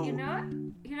 I know.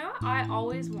 You know what I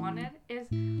always wanted is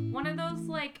one of those,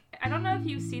 like, I don't know if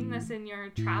you've seen this in your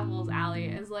travels, Allie,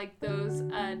 is like those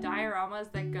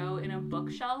dioramas that go in a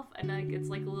bookshelf, and like it's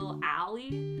like a little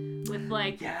alley with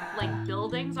like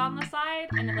buildings on the side,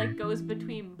 and it like goes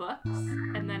between books,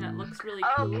 and then it looks really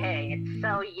cool. Okay,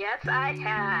 so yes, I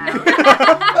have.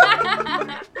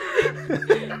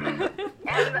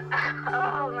 And,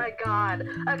 oh my god.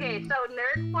 Okay, so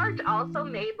Nerdforge also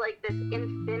made like this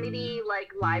infinity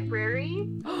like library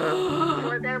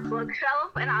for their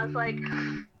bookshelf, and I was like,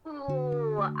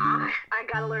 ooh, I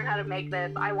gotta learn how to make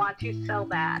this. I want to so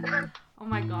bad. Oh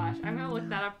my gosh, I'm gonna look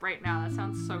that up right now. That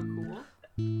sounds so cool.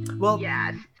 Well,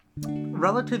 yes.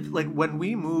 Relative, like when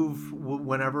we move,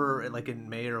 whenever, like in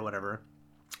May or whatever,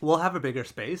 we'll have a bigger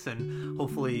space, and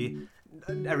hopefully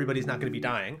everybody's not going to be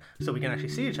dying, so we can actually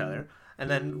see each other, and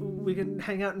then we can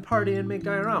hang out and party and make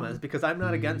dioramas, because I'm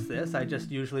not against this. I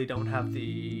just usually don't have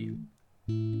the,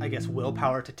 I guess,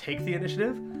 willpower to take the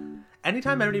initiative.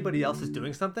 Anytime anybody else is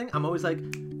doing something, I'm always like,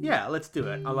 yeah, let's do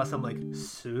it, unless I'm like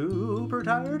super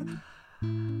tired.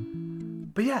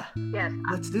 But yeah, yes,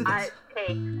 let's do this.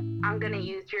 Okay, I'm gonna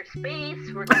use your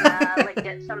space. We're gonna like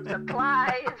get some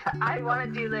supplies. I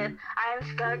want to do this.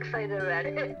 I'm so excited about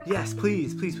it. Yes,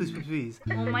 please, please, please, please, please.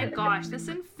 Oh my gosh, this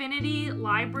infinity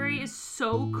library is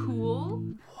so cool.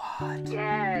 What?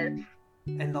 Yes.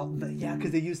 And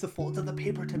because they use the folds of the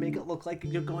paper to make it look like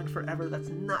you're going forever. That's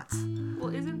nuts.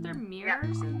 Well, isn't there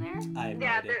mirrors in there? I have no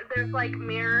Yeah, idea. there's like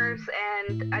mirrors,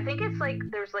 and I think it's like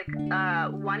there's like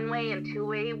one-way and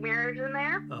two-way mirrors in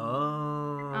there.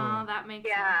 Oh, that makes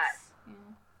sense.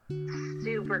 Yeah.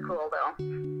 Super cool though.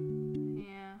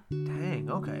 Yeah. Dang.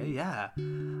 Okay. Yeah.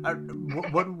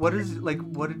 What is like?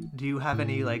 What do you have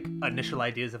any like initial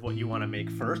ideas of what you want to make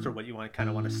first, or what you want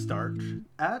to start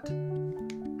at?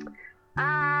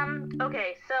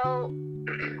 Okay, so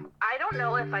I don't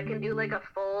know if I can do like a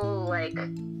full like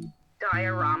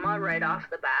diorama right off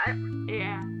the bat.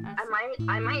 Yeah.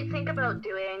 I might think about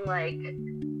doing like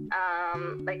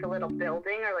a little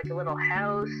building or like a little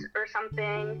house or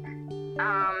something.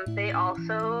 They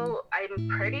also, I'm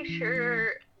pretty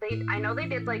sure I know they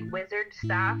did like wizard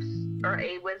staffs or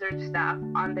a wizard staff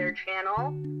on their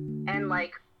channel and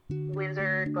like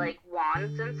wizard like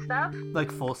wands and stuff.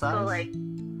 Like full size? So like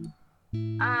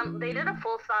they did a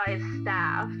full size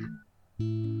staff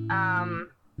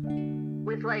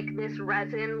with like this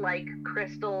resin like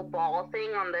crystal ball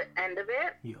thing on the end of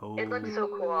it. Yo. It looks so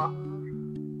cool.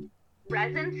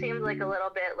 Resin seems like a little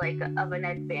bit like of an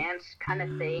advanced kind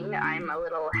of thing. I'm a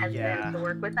little hesitant to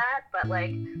work with that, but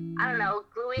like, I don't know,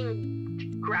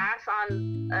 gluing grass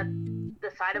on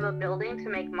the side of a building to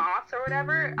make moss or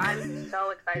whatever, I'm so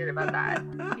excited about that.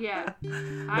 Yeah.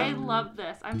 I love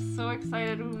this. I'm so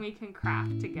excited when we can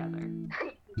craft together.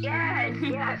 Yes,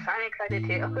 I'm excited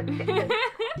too.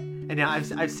 And yeah,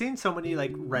 I've seen so many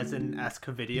like resin-esque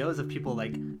videos of people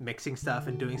like mixing stuff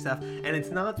and doing stuff, and it's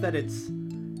not that it's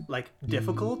like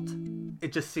difficult.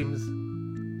 It just seems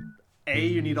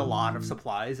you need a lot of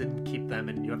supplies and keep them,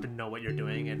 and you have to know what you're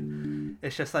doing, and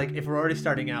it's just like if we're already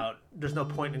starting out, there's no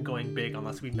point in going big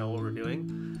unless we know what we're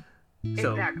doing.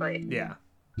 So, exactly. Yeah.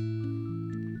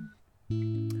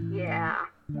 Yeah.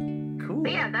 Cool.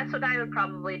 But yeah, that's what I would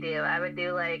probably do. I would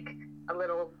do like a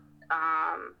little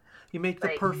You make the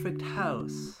like, perfect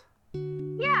house.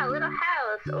 Yeah, a little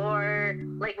house, or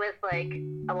like with like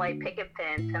a white picket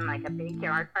fence and like a big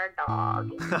yard for a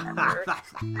dog.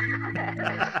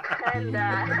 And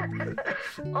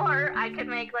or I could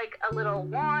make like a little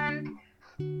wand,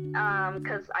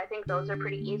 because I think those are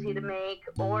pretty easy to make.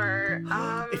 Or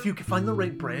if you can find the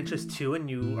right branches too, and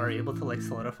you are able to like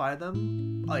solidify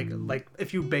them, like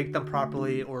if you bake them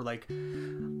properly, or like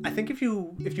I think if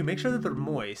you make sure that they're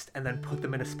moist and then put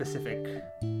them in a specific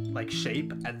like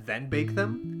shape and then bake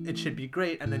them, it should be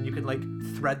great. And then you can like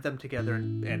thread them together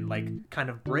and like kind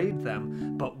of braid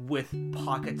them, but with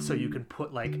pockets so you can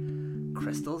put like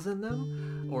crystals in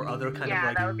them or other kind of like.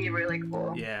 Yeah, that would be really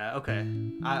cool. Yeah. Okay.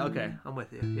 Okay. I'm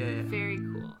with you. Yeah. Very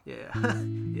cool. Yeah.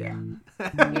 Yeah.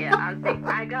 Yeah.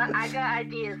 I got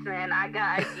ideas, man. I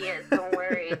got ideas. Don't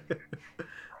worry.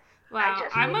 Wow,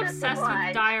 I'm obsessed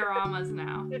with dioramas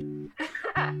now.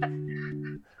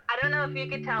 I don't know if you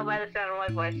could tell by the sound of my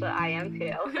voice, but I am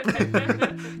too.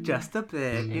 Just a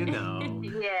bit, you know.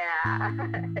 Yeah.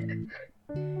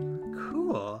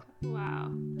 Cool.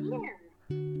 Wow. Yeah.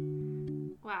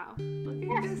 Wow.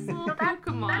 Look at this little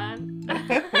Pokemon.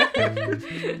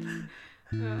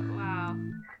 Wow.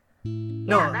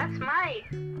 No. Yeah,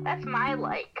 that's my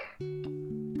like.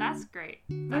 That's great.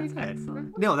 Very That's good.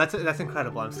 excellent. No, that's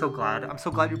incredible. I'm so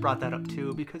glad you brought that up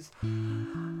too, because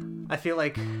I feel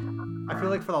like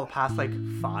for the past like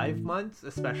 5 months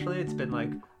especially, it's been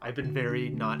like I've been very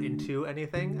not into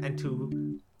anything, and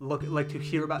to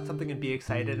hear about something and be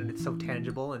excited, and it's so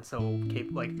tangible and so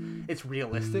like it's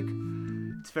realistic.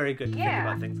 It's very good to think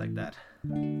about things like that.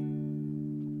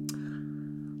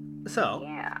 So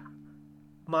yeah.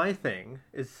 My thing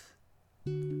is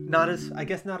not as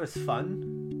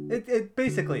fun. It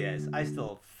basically is. I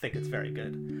still think it's very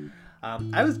good.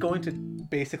 I was going to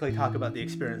basically talk about the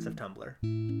experience of Tumblr.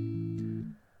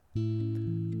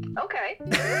 Okay.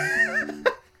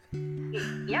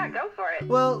 Yeah, go for it.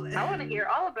 Well, I want to hear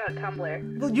all about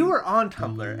Tumblr. Well, you were on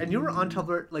Tumblr, and you were on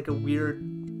Tumblr like a weird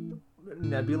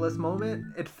nebulous moment.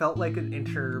 It felt like an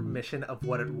intermission of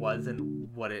what it was and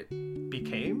what it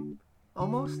became.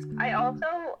 Almost. I also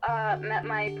met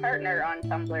my partner on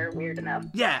Tumblr, weird enough.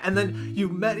 Yeah, and then you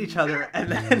met each other, and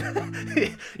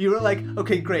then you were like,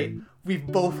 okay, great, we've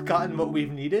both gotten what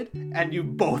we've needed, and you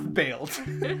both bailed.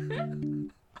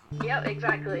 Yep,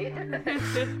 exactly. And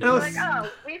I was like, oh,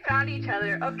 we found each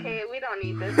other. Okay, we don't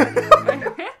need this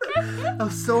anymore. I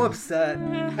was so upset.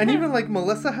 And even like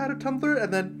Melissa had a Tumblr,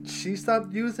 and then she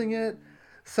stopped using it.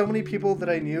 So many people that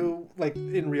I knew, like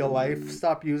in real life,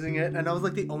 stopped using it, and I was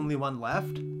like the only one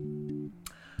left.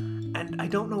 And I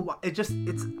don't know why. It's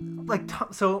like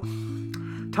so.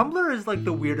 Tumblr is like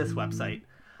the weirdest website.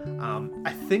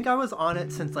 I think I was on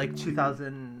it since like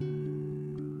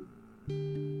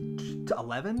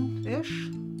 2011-ish,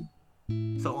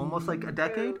 so almost like a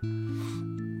decade.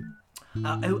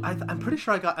 I'm pretty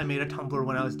sure I made a Tumblr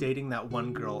when I was dating that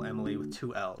one girl, Emily, with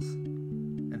 2 L's,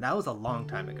 and that was a long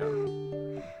time ago.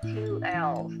 2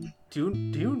 L's. Do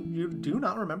you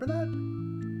not remember that?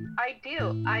 I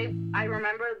do. I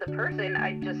remember the person.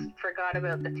 I just forgot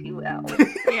about the 2 L's.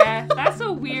 Yeah, that's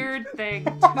a weird thing.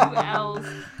 2 L's.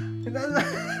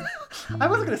 I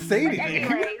wasn't gonna say anything.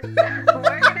 Anyways, we're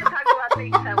gonna talk about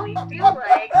things that we do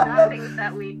like, not things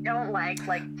that we don't like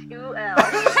 2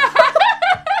 L's.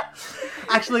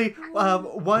 Actually,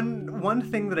 one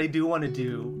thing that I do want to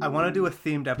do, I want to do a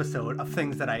themed episode of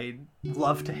things that I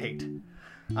love to hate,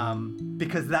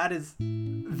 because there's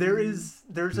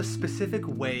a specific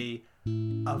way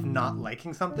of not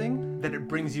liking something that it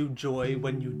brings you joy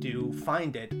when you do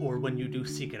find it, or when you do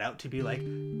seek it out to be like,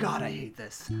 God, I hate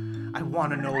this. I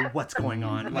want to know what's going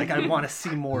on. Like, I want to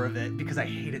see more of it because I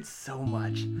hate it so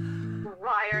much.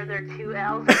 Why are there 2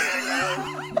 L's in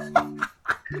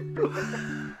your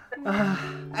name?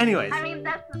 Anyways. I mean,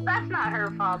 that's not her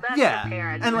fault. That's Yeah, her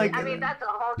parents. and, like, I mean, that's a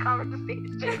whole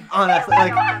conversation. Honestly, that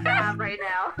we like, don't have to have right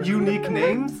now. unique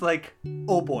names, like,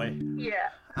 oh boy. Yeah.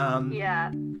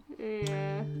 Yeah,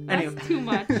 that's Anyway. too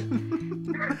much.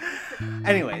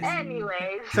 Anyways.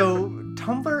 So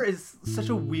Tumblr is such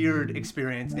a weird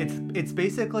experience. It's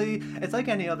basically, it's like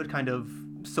any other kind of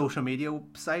social media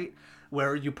site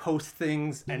where you post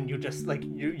things and you just like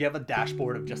you have a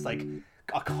dashboard of just like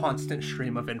a constant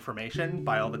stream of information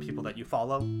by all the people that you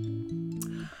follow.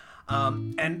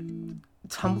 And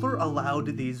Tumblr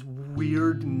allowed these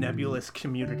weird nebulous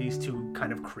communities to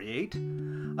kind of create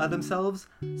themselves.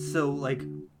 So like,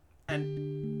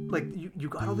 and like you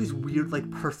got all these weird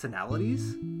like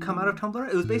personalities come out of Tumblr.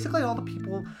 It was basically all the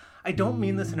people. I don't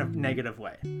mean this in a negative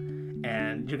way,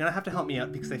 and you're gonna have to help me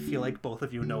out because I feel like both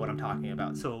of you know what I'm talking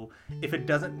about. So if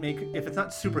it's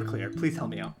not super clear, please help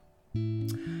me out.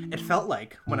 It felt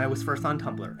like when I was first on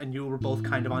Tumblr, and you were both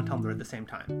kind of on Tumblr at the same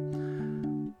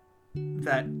time,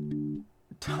 that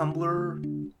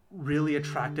Tumblr really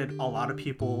attracted a lot of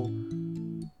people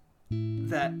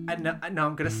that, and now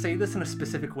I'm going to say this in a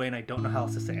specific way and I don't know how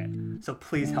else to say it, so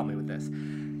please help me with this.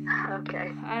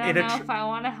 Okay. I don't know if I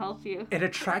want to help you. It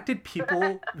attracted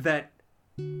people that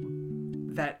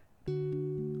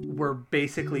were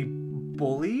basically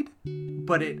bullied,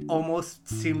 but it almost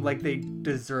seemed like they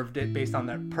deserved it based on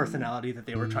their personality that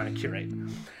they were trying to curate.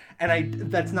 And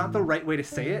that's not the right way to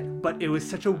say it, but it was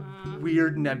such a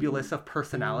weird nebulous of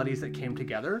personalities that came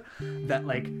together that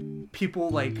like people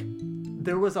like,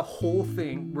 there was a whole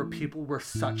thing where people were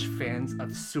such fans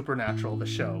of Supernatural, the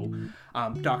show,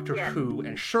 Doctor Who,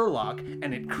 and Sherlock,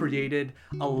 and it created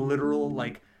a literal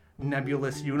like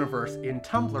nebulous universe in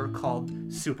Tumblr called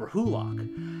Super Wholock.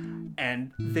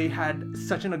 And they had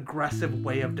such an aggressive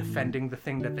way of defending the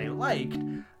thing that they liked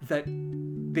that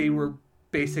they were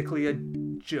basically a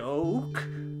joke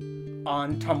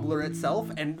on Tumblr itself,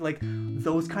 and like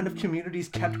those kind of communities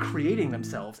kept creating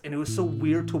themselves, and it was so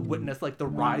weird to witness like the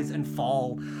rise and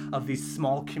fall of these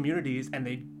small communities, and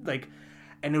they like,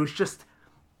 and it was just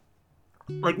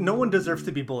like no one deserves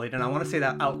to be bullied, and I want to say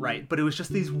that outright, but it was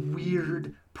just these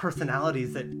weird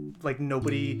personalities that like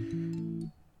nobody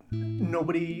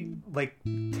like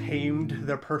tamed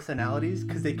their personalities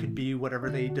because they could be whatever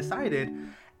they decided,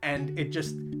 and it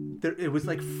was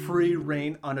like free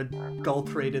reign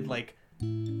unadulterated like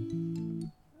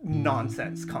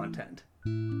nonsense content.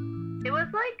 It was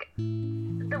like,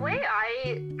 the way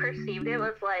I perceived it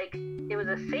was like it was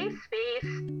a safe space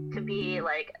to be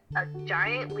like a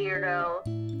giant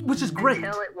weirdo, which is great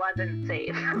until it wasn't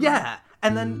safe. Yeah,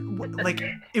 and then like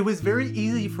it was very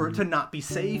easy for it to not be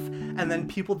safe, and then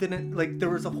people didn't like,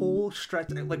 there was a whole stretch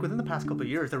like within the past couple of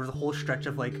years, there was a whole stretch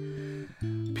of like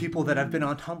people that have been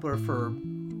on Tumblr for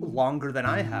longer than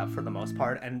I have for the most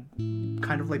part, and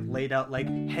kind of like laid out like,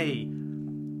 hey,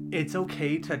 it's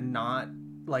okay to not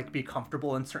like be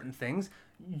comfortable in certain things.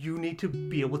 You need to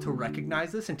be able to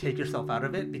recognize this and take yourself out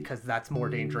of it, because that's more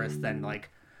dangerous than like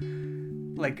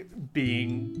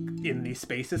being in these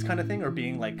spaces kind of thing, or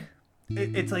being like,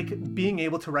 it's like being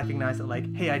able to recognize that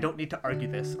like, hey, I don't need to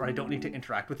argue this, or I don't need to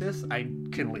interact with this, I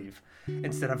can leave,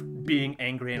 instead of being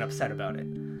angry and upset about it.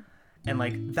 And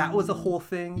like that was a whole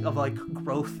thing of like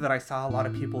growth that I saw a lot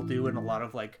of people do, and a lot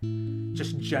of like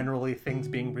just generally things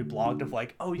being reblogged of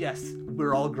like, oh yes,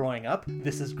 we're all growing up,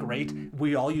 this is great,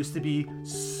 we all used to be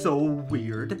so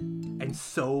weird and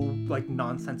so like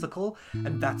nonsensical,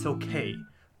 and that's okay,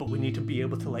 but we need to be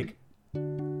able to like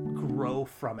grow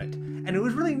from it. And it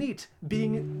was really neat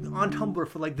being on Tumblr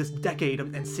for like this decade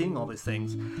and seeing all these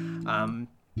things.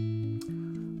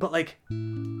 But like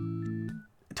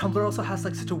Tumblr also has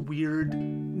like such a weird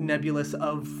nebulous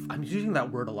of, I'm using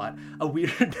that word a lot, a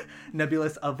weird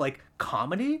nebulous of like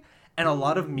comedy, and a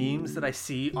lot of memes that I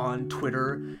see on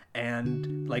Twitter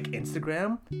and like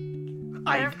Instagram,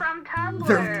 They're from Tumblr.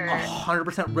 They're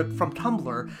 100% ripped from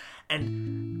Tumblr.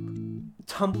 And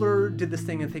Tumblr did this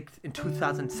thing, I think in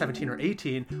 2017 or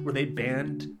 18, where they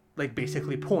banned like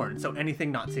basically porn, so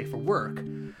anything not safe for work.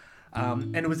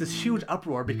 And it was this huge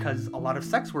uproar because a lot of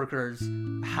sex workers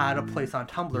had a place on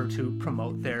Tumblr to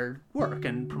promote their work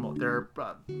and promote their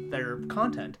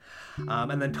content.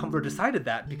 And then Tumblr decided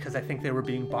that because I think they were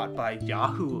being bought by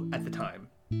Yahoo at the time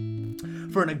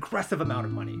for an aggressive amount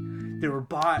of money. They were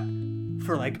bought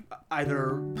for like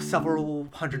either several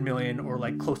hundred million or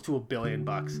like close to $1 billion,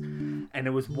 and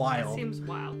it was wild. That seems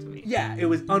wild to me. Yeah, it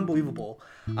was unbelievable.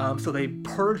 So they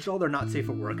purged all their not safe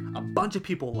for work. A bunch of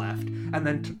people left, and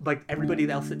then like everybody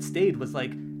else that stayed was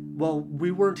like, well,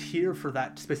 we weren't here for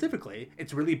that specifically.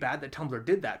 It's really bad that Tumblr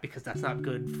did that because that's not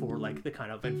good for like the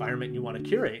kind of environment you want to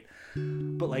curate.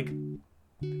 But like,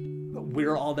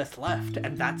 we're all that's left,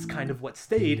 and that's kind of what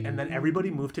stayed. And then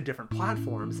everybody moved to different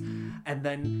platforms, and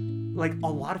then like a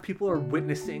lot of people are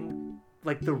witnessing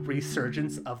like the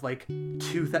resurgence of like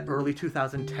early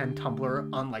 2010 Tumblr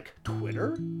on like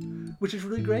Twitter, which is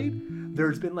really great.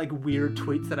 There's been like weird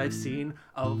tweets that I've seen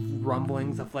of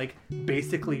rumblings of like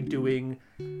basically doing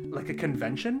like a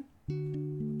convention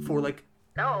for like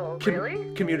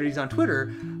communities on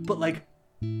Twitter, but like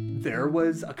there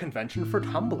was a convention for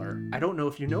Tumblr. I don't know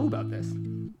if you know about this.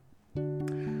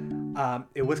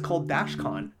 It was called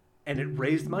DashCon, and it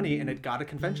raised money, and it got a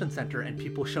convention center, and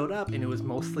people showed up, and it was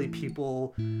mostly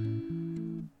people, to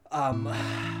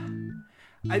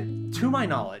my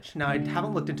knowledge, now I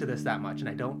haven't looked into this that much, and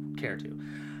I don't care to,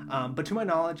 but to my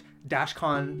knowledge,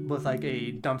 DashCon was like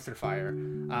a dumpster fire.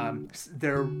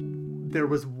 There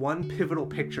was one pivotal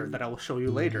picture that I will show you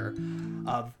later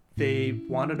of they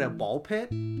wanted a ball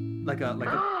pit, like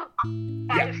a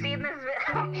I've seen this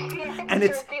video. And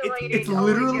it's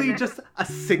literally just a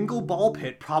single ball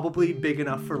pit, probably big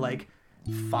enough for like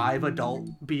 5 adult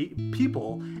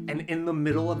people, and in the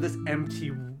middle of this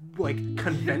empty like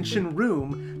convention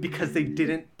room because they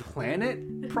didn't plan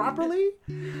it properly.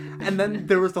 And then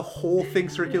there was the whole thing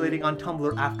circulating on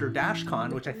Tumblr after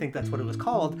DashCon, which I think that's what it was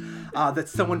called, that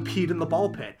someone peed in the ball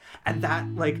pit. And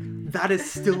that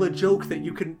is still a joke that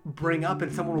you can bring up,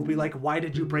 and someone will be like, why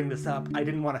did you bring this up? I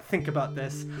didn't want to think about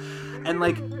this. And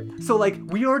like, so like,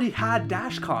 we already had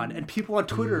DashCon, and people on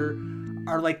Twitter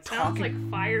are like talking. Sounds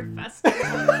like Fire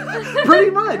Festival.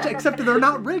 Pretty much, except they're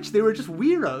not rich. They were just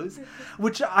weirdos,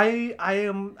 which I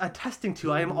am attesting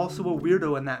to. I am also a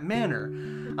weirdo in that manner.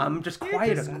 I'm just You're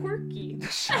quiet just about quirky.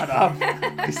 it. Shut up.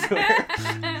 I swear.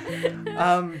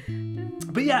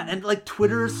 But yeah, and like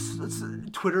Twitter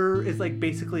is like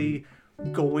basically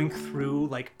going through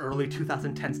like early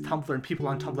 2010s Tumblr, and people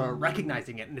on Tumblr are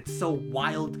recognizing it, and it's so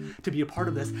wild to be a part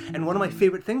of this. And one of my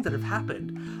favorite things that have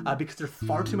happened, because there's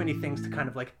far too many things to kind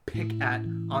of like pick at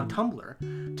on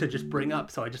Tumblr to just bring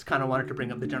up, so I just kind of wanted to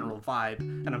bring up the general vibe,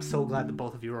 and I'm so glad that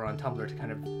both of you are on Tumblr to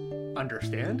kind of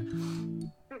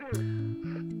understand.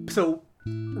 So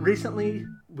recently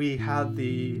we had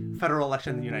the federal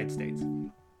election in the United States,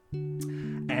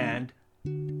 and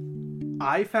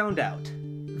I found out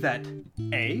that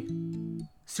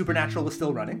Supernatural is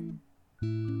still running.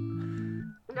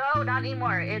 No, not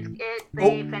anymore.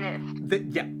 They finished.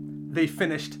 They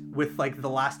finished with like the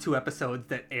last 2 episodes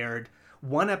that aired.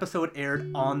 One episode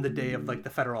aired on the day of like the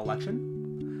federal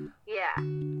election. Yeah.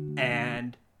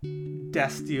 And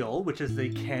Destiel, which is the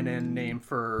canon name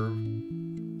for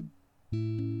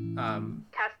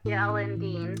Castiel and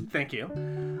Dean. Thank you.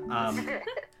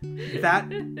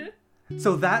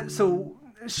 So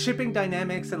shipping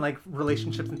dynamics and like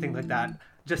relationships and things like that,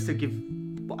 just to give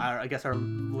I guess our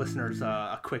listeners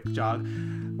a quick jog.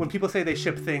 When people say they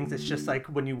ship things, it's just like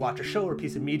when you watch a show or a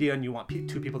piece of media and you want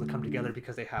 2 people to come together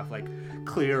because they have like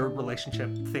clear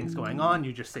relationship things going on,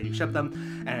 you just say you ship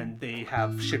them, and they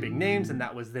have shipping names, and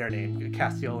that was their name.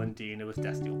 Castiel and Dean, it was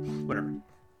Destiel, whatever.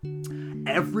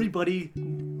 Everybody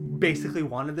basically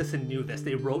wanted this and knew this.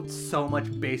 They wrote so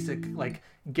much basic like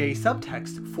gay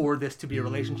subtext for this to be a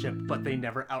relationship, but they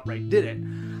never outright did it.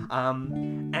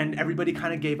 And everybody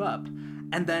kind of gave up.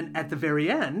 And then at the very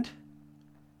end,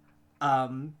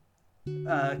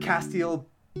 Castiel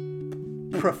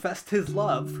professed his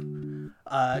love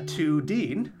to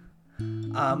Dean.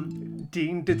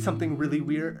 Dean did something really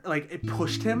weird, like it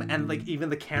pushed him, and like even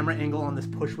the camera angle on this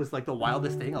push was like the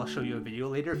wildest thing. I'll show you a video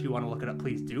later if you want to look it up,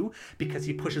 please do, because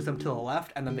he pushes him to the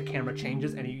left and then the camera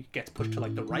changes and he gets pushed to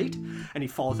like the right and he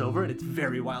falls over, and it's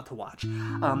very wild to watch.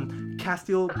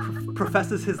 Castiel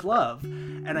professes his love,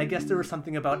 and I guess there was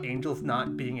something about angels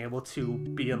not being able to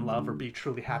be in love or be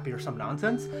truly happy or some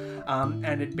nonsense,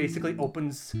 and it basically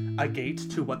opens a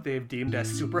gate to what they've deemed as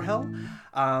super hell.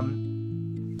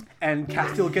 And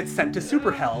Castiel gets sent to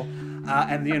super hell,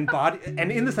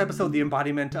 and in this episode, the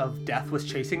embodiment of death was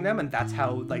chasing them, and that's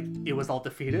how like it was all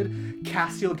defeated.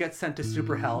 Castiel gets sent to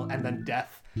Super Hell, and then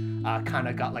Death kind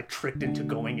of got like tricked into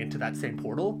going into that same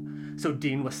portal. So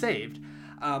Dean was saved.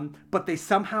 But they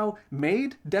somehow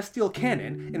made Destiel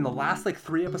canon in the last like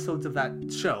 3 episodes of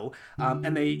that show,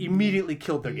 and they immediately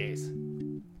killed their gays.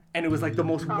 And it was like the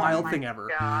most wild thing ever.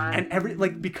 God.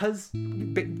 And because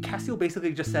Castiel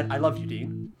basically just said, "I love you,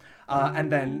 Dean,"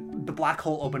 and then the black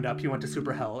hole opened up. He went to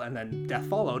Super Hell, and then Death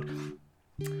followed.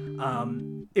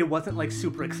 It wasn't like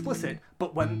super explicit,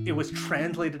 but when it was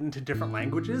translated into different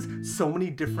languages, so many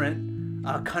different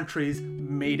countries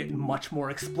made it much more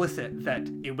explicit that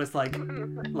it was like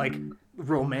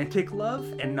romantic love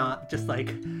and not just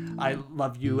like I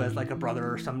love you as like a brother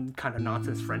or some kind of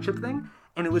nonsense friendship thing.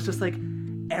 And it was just like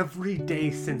every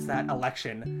day since that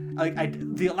election,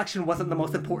 the election wasn't the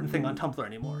most important thing on Tumblr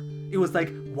anymore. It was like,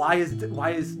 why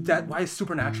is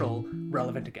Supernatural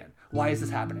relevant again? Why is this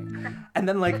happening? And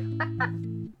then like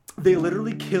they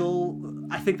literally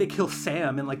I think they kill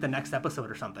Sam in like the next episode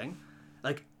or something.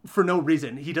 Like for no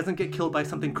reason. He doesn't get killed by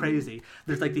something crazy.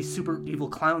 There's like these super evil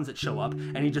clowns that show up,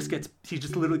 and he just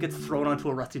literally gets thrown onto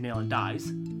a rusty nail and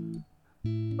dies.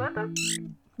 What the?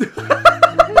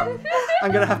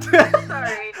 I'm gonna have to.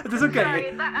 Sorry. It's okay.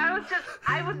 Sorry.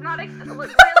 I was not. Really?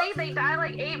 They die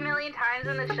like 8 million times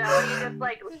in the show, and you just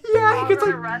like Yeah, he gets on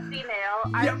like a rusty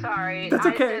nail. I'm sorry. That's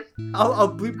okay.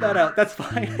 I'll bleep that out. That's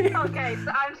fine. Okay,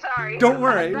 so I'm sorry. Don't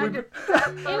worry. It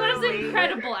was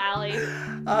incredible, Allie.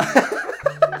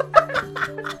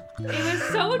 It was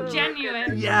so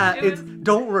genuine. Yeah,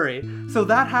 don't worry. So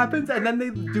that happens, and then they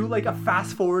do like a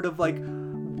fast forward of like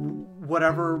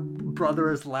whatever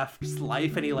brother is left's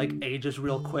life, and he like ages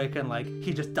real quick, and like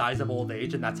he just dies of old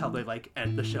age, and that's how they like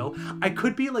end the show. I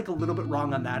could be like a little bit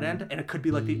wrong on that end, and it could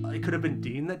be like it could have been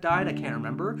Dean that died. I can't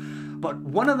remember, but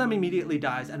one of them immediately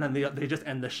dies, and then they just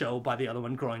end the show by the other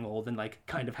one growing old and like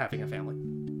kind of having a family.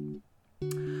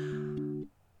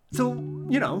 So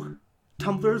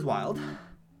Tumblr is wild,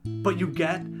 but you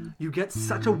get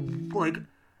such a like.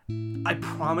 I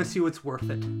promise you, it's worth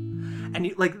it, and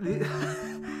you like.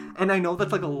 And I know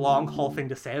that's like a long haul thing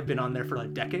to say. I've been on there for like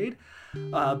a decade.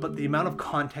 But the amount of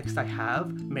context I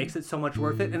have makes it so much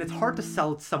worth it. And it's hard to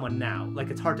sell it to someone now. Like,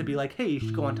 it's hard to be like, hey, you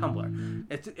should go on Tumblr.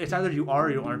 It's either you are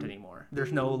or you aren't anymore.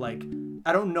 There's no, like,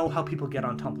 I don't know how people get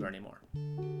on Tumblr anymore.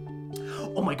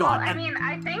 Oh my god. Well, I mean,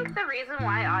 I think the reason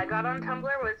why I got on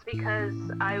Tumblr was because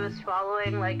I was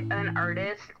following, like, an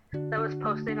artist that was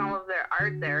posting all of their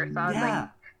art there. So I was like,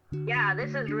 yeah,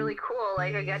 this is really cool.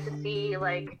 Like, I get to see,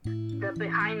 like, the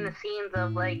behind the scenes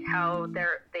of, like, how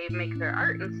they make their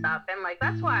art and stuff. And, like,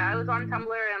 that's why I was on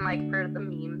Tumblr and, like, for the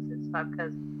memes and stuff.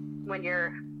 Because when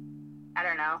you're, I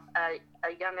don't know, a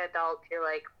young adult, you're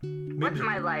like, what's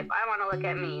my life? I want to look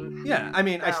at memes. Yeah, I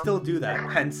mean, so. I still do that.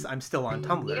 Hence, I'm still on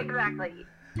Tumblr. Exactly.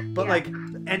 But like,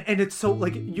 and it's so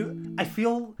like I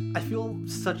feel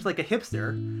such like a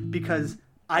hipster because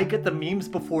I get the memes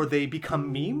before they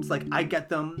become memes. Like I get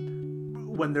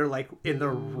them when they're like in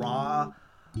their raw,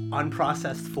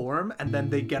 unprocessed form, and then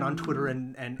they get on Twitter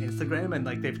and Instagram and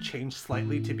like they've changed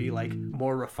slightly to be like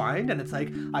more refined, and it's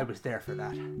like I was there for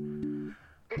that.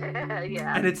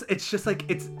 Yeah. And it's just like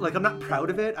it's like I'm not proud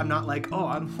of it. I'm not like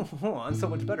I'm so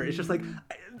much better. It's just like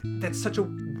that's such a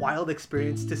wild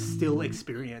experience to still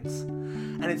experience,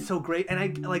 and it's so great. And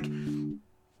I like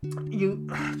you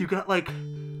got like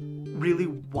really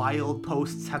wild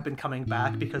posts have been coming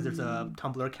back because there's a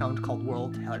Tumblr account called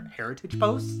World Heritage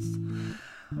Posts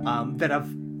that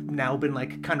have now been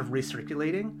like kind of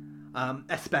recirculating.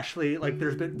 Especially like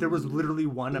there was literally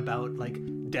one about like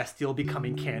Destiel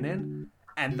becoming canon.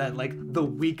 And that, like, the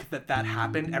week that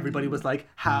happened, everybody was like,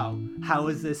 how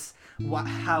is this,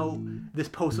 how this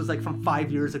post was, like, from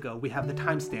 5 years ago. We have the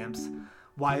timestamps.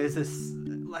 Why is this,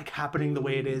 like, happening the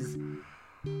way it is?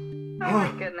 Oh, my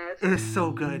goodness. It is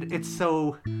so good. It's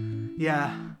so,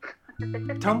 yeah.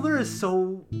 Tumblr is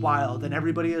so wild, and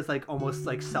everybody is, like, almost,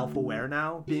 like, self-aware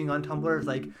now, being on Tumblr. It's,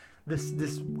 like, this,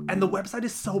 and the website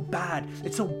is so bad.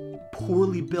 It's so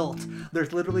poorly built.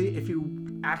 There's literally, if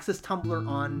you access Tumblr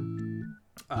on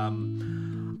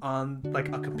like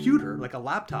a computer, like a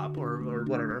laptop or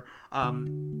whatever,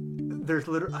 there's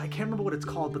literally, I can't remember what it's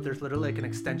called, but there's literally like an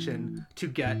extension to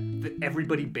get that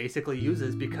everybody basically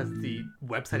uses because the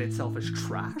website itself is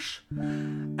trash,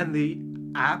 and the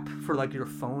app for like your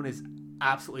phone is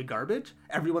absolutely garbage,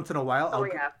 every once in a while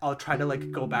I'll try to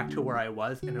like go back to where I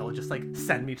was, and it'll just like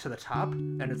send me to the top,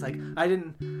 and it's like,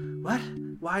 what,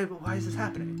 why is this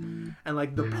happening? And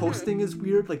like the posting is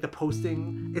weird, like the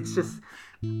posting, it's just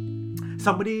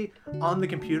somebody on the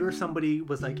computer, somebody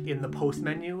was like in the post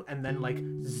menu and then like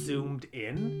zoomed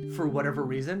in for whatever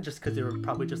reason, just because they were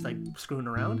probably just like screwing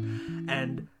around,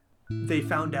 and they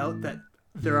found out that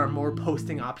there are more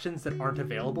posting options that aren't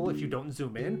available if you don't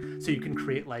zoom in. So you can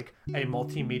create like a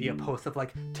multimedia post of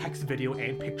like text, video,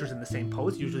 and pictures in the same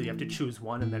post. Usually you have to choose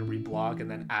one and then reblog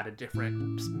and then add a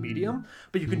different medium.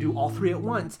 But you can do all three at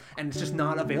once, and it's just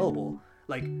not available.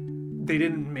 Like, they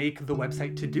didn't make the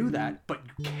website to do that, but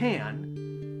you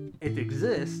can. It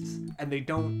exists, and they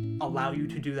don't allow you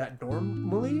to do that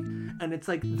normally. And it's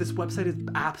like, this website is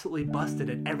absolutely busted,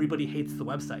 and everybody hates the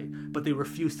website, but they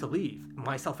refuse to leave,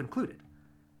 myself included.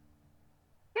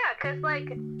 Yeah, because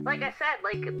like I said,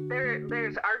 like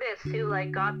there's artists who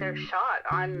like got their shot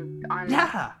on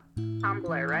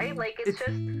Tumblr, right? Like it's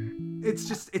kind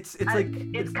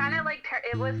of like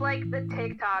it was like the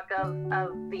TikTok of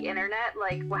the internet,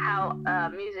 like how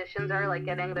musicians are like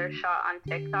getting their shot on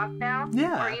TikTok now,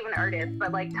 or even artists.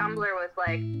 But like Tumblr was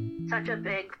like such a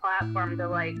big platform to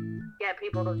like get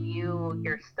people to view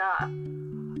your stuff.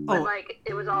 But like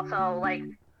it was also like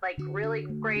really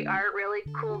great art, really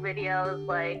cool videos,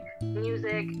 like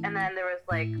music, and then there was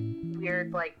like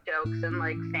weird like jokes and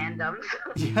like fandoms.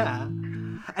 Yeah.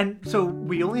 And so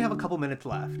we only have a couple minutes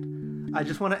left. I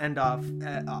just want to end off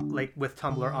like with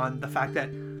Tumblr on the fact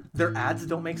that their ads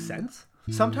don't make sense.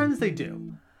 Sometimes they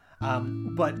do.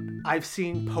 But I've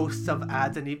seen posts of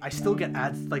ads, and I still get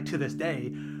ads like to this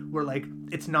day where like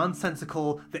it's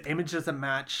nonsensical, the image doesn't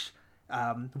match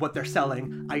what they're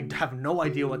selling. I have no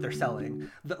idea what they're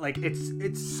selling. Like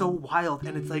it's so wild,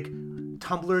 and it's like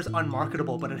Tumblr's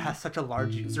unmarketable, but it has such a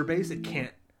large user base, it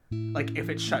can't, like, if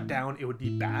it shut down it would be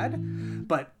bad.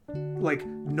 But like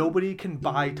nobody can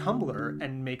buy Tumblr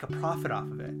and make a profit off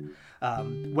of it.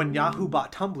 When Yahoo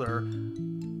bought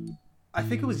Tumblr, I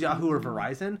think it was Yahoo or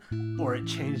Verizon, or it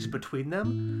changed between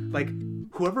them. Like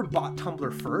whoever bought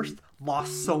Tumblr first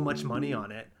lost so much money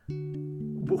on it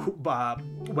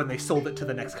when they sold it to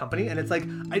the next company, and it's like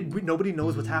nobody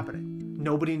knows what's happening,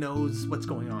 nobody knows what's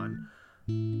going on,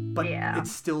 but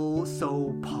it's still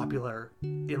so popular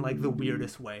in like the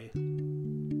weirdest way,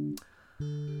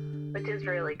 which is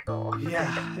really cool.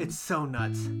 Yeah, it's so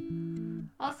nuts.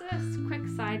 Also, a quick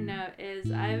side note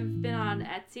is I've been on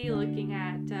Etsy looking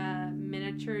at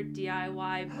miniature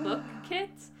DIY book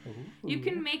kits. You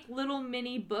can make little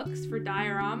mini books for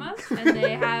dioramas, and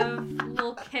they have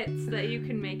little kits that you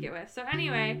can make it with. So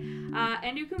anyway,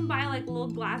 and you can buy like little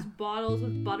glass bottles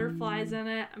with butterflies in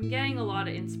it. I'm getting a lot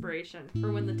of inspiration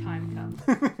for when the time comes.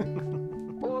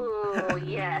 Oh,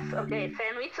 yes. Okay,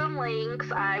 send me some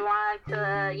links. I want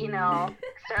to,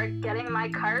 start getting my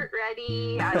cart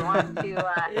ready. I want to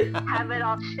have it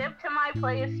all shipped to my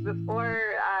place before,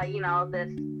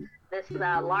 this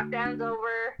lockdown's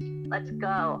over. Let's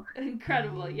go.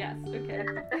 Incredible. Yes. Okay.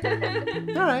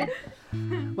 All right.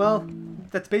 Well,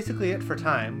 that's basically it for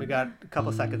time. We got a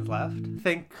couple seconds left.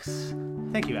 Thank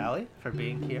you, Allie, for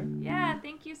being here. Yeah,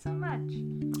 thank you so much.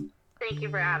 Thank you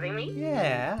for having me.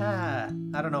 Yeah.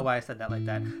 I don't know why I said that like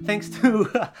that. Thanks to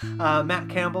Matt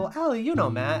Campbell. Allie, you know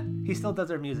Matt. He still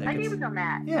does our music. I do know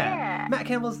Matt. Yeah. Matt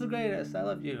Campbell's the greatest. I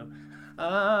love you.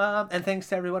 And thanks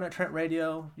to everyone at Trent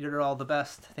Radio. You're all the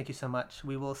best. Thank you so much.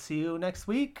 We will see you next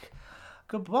week.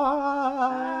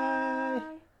 Goodbye. Bye.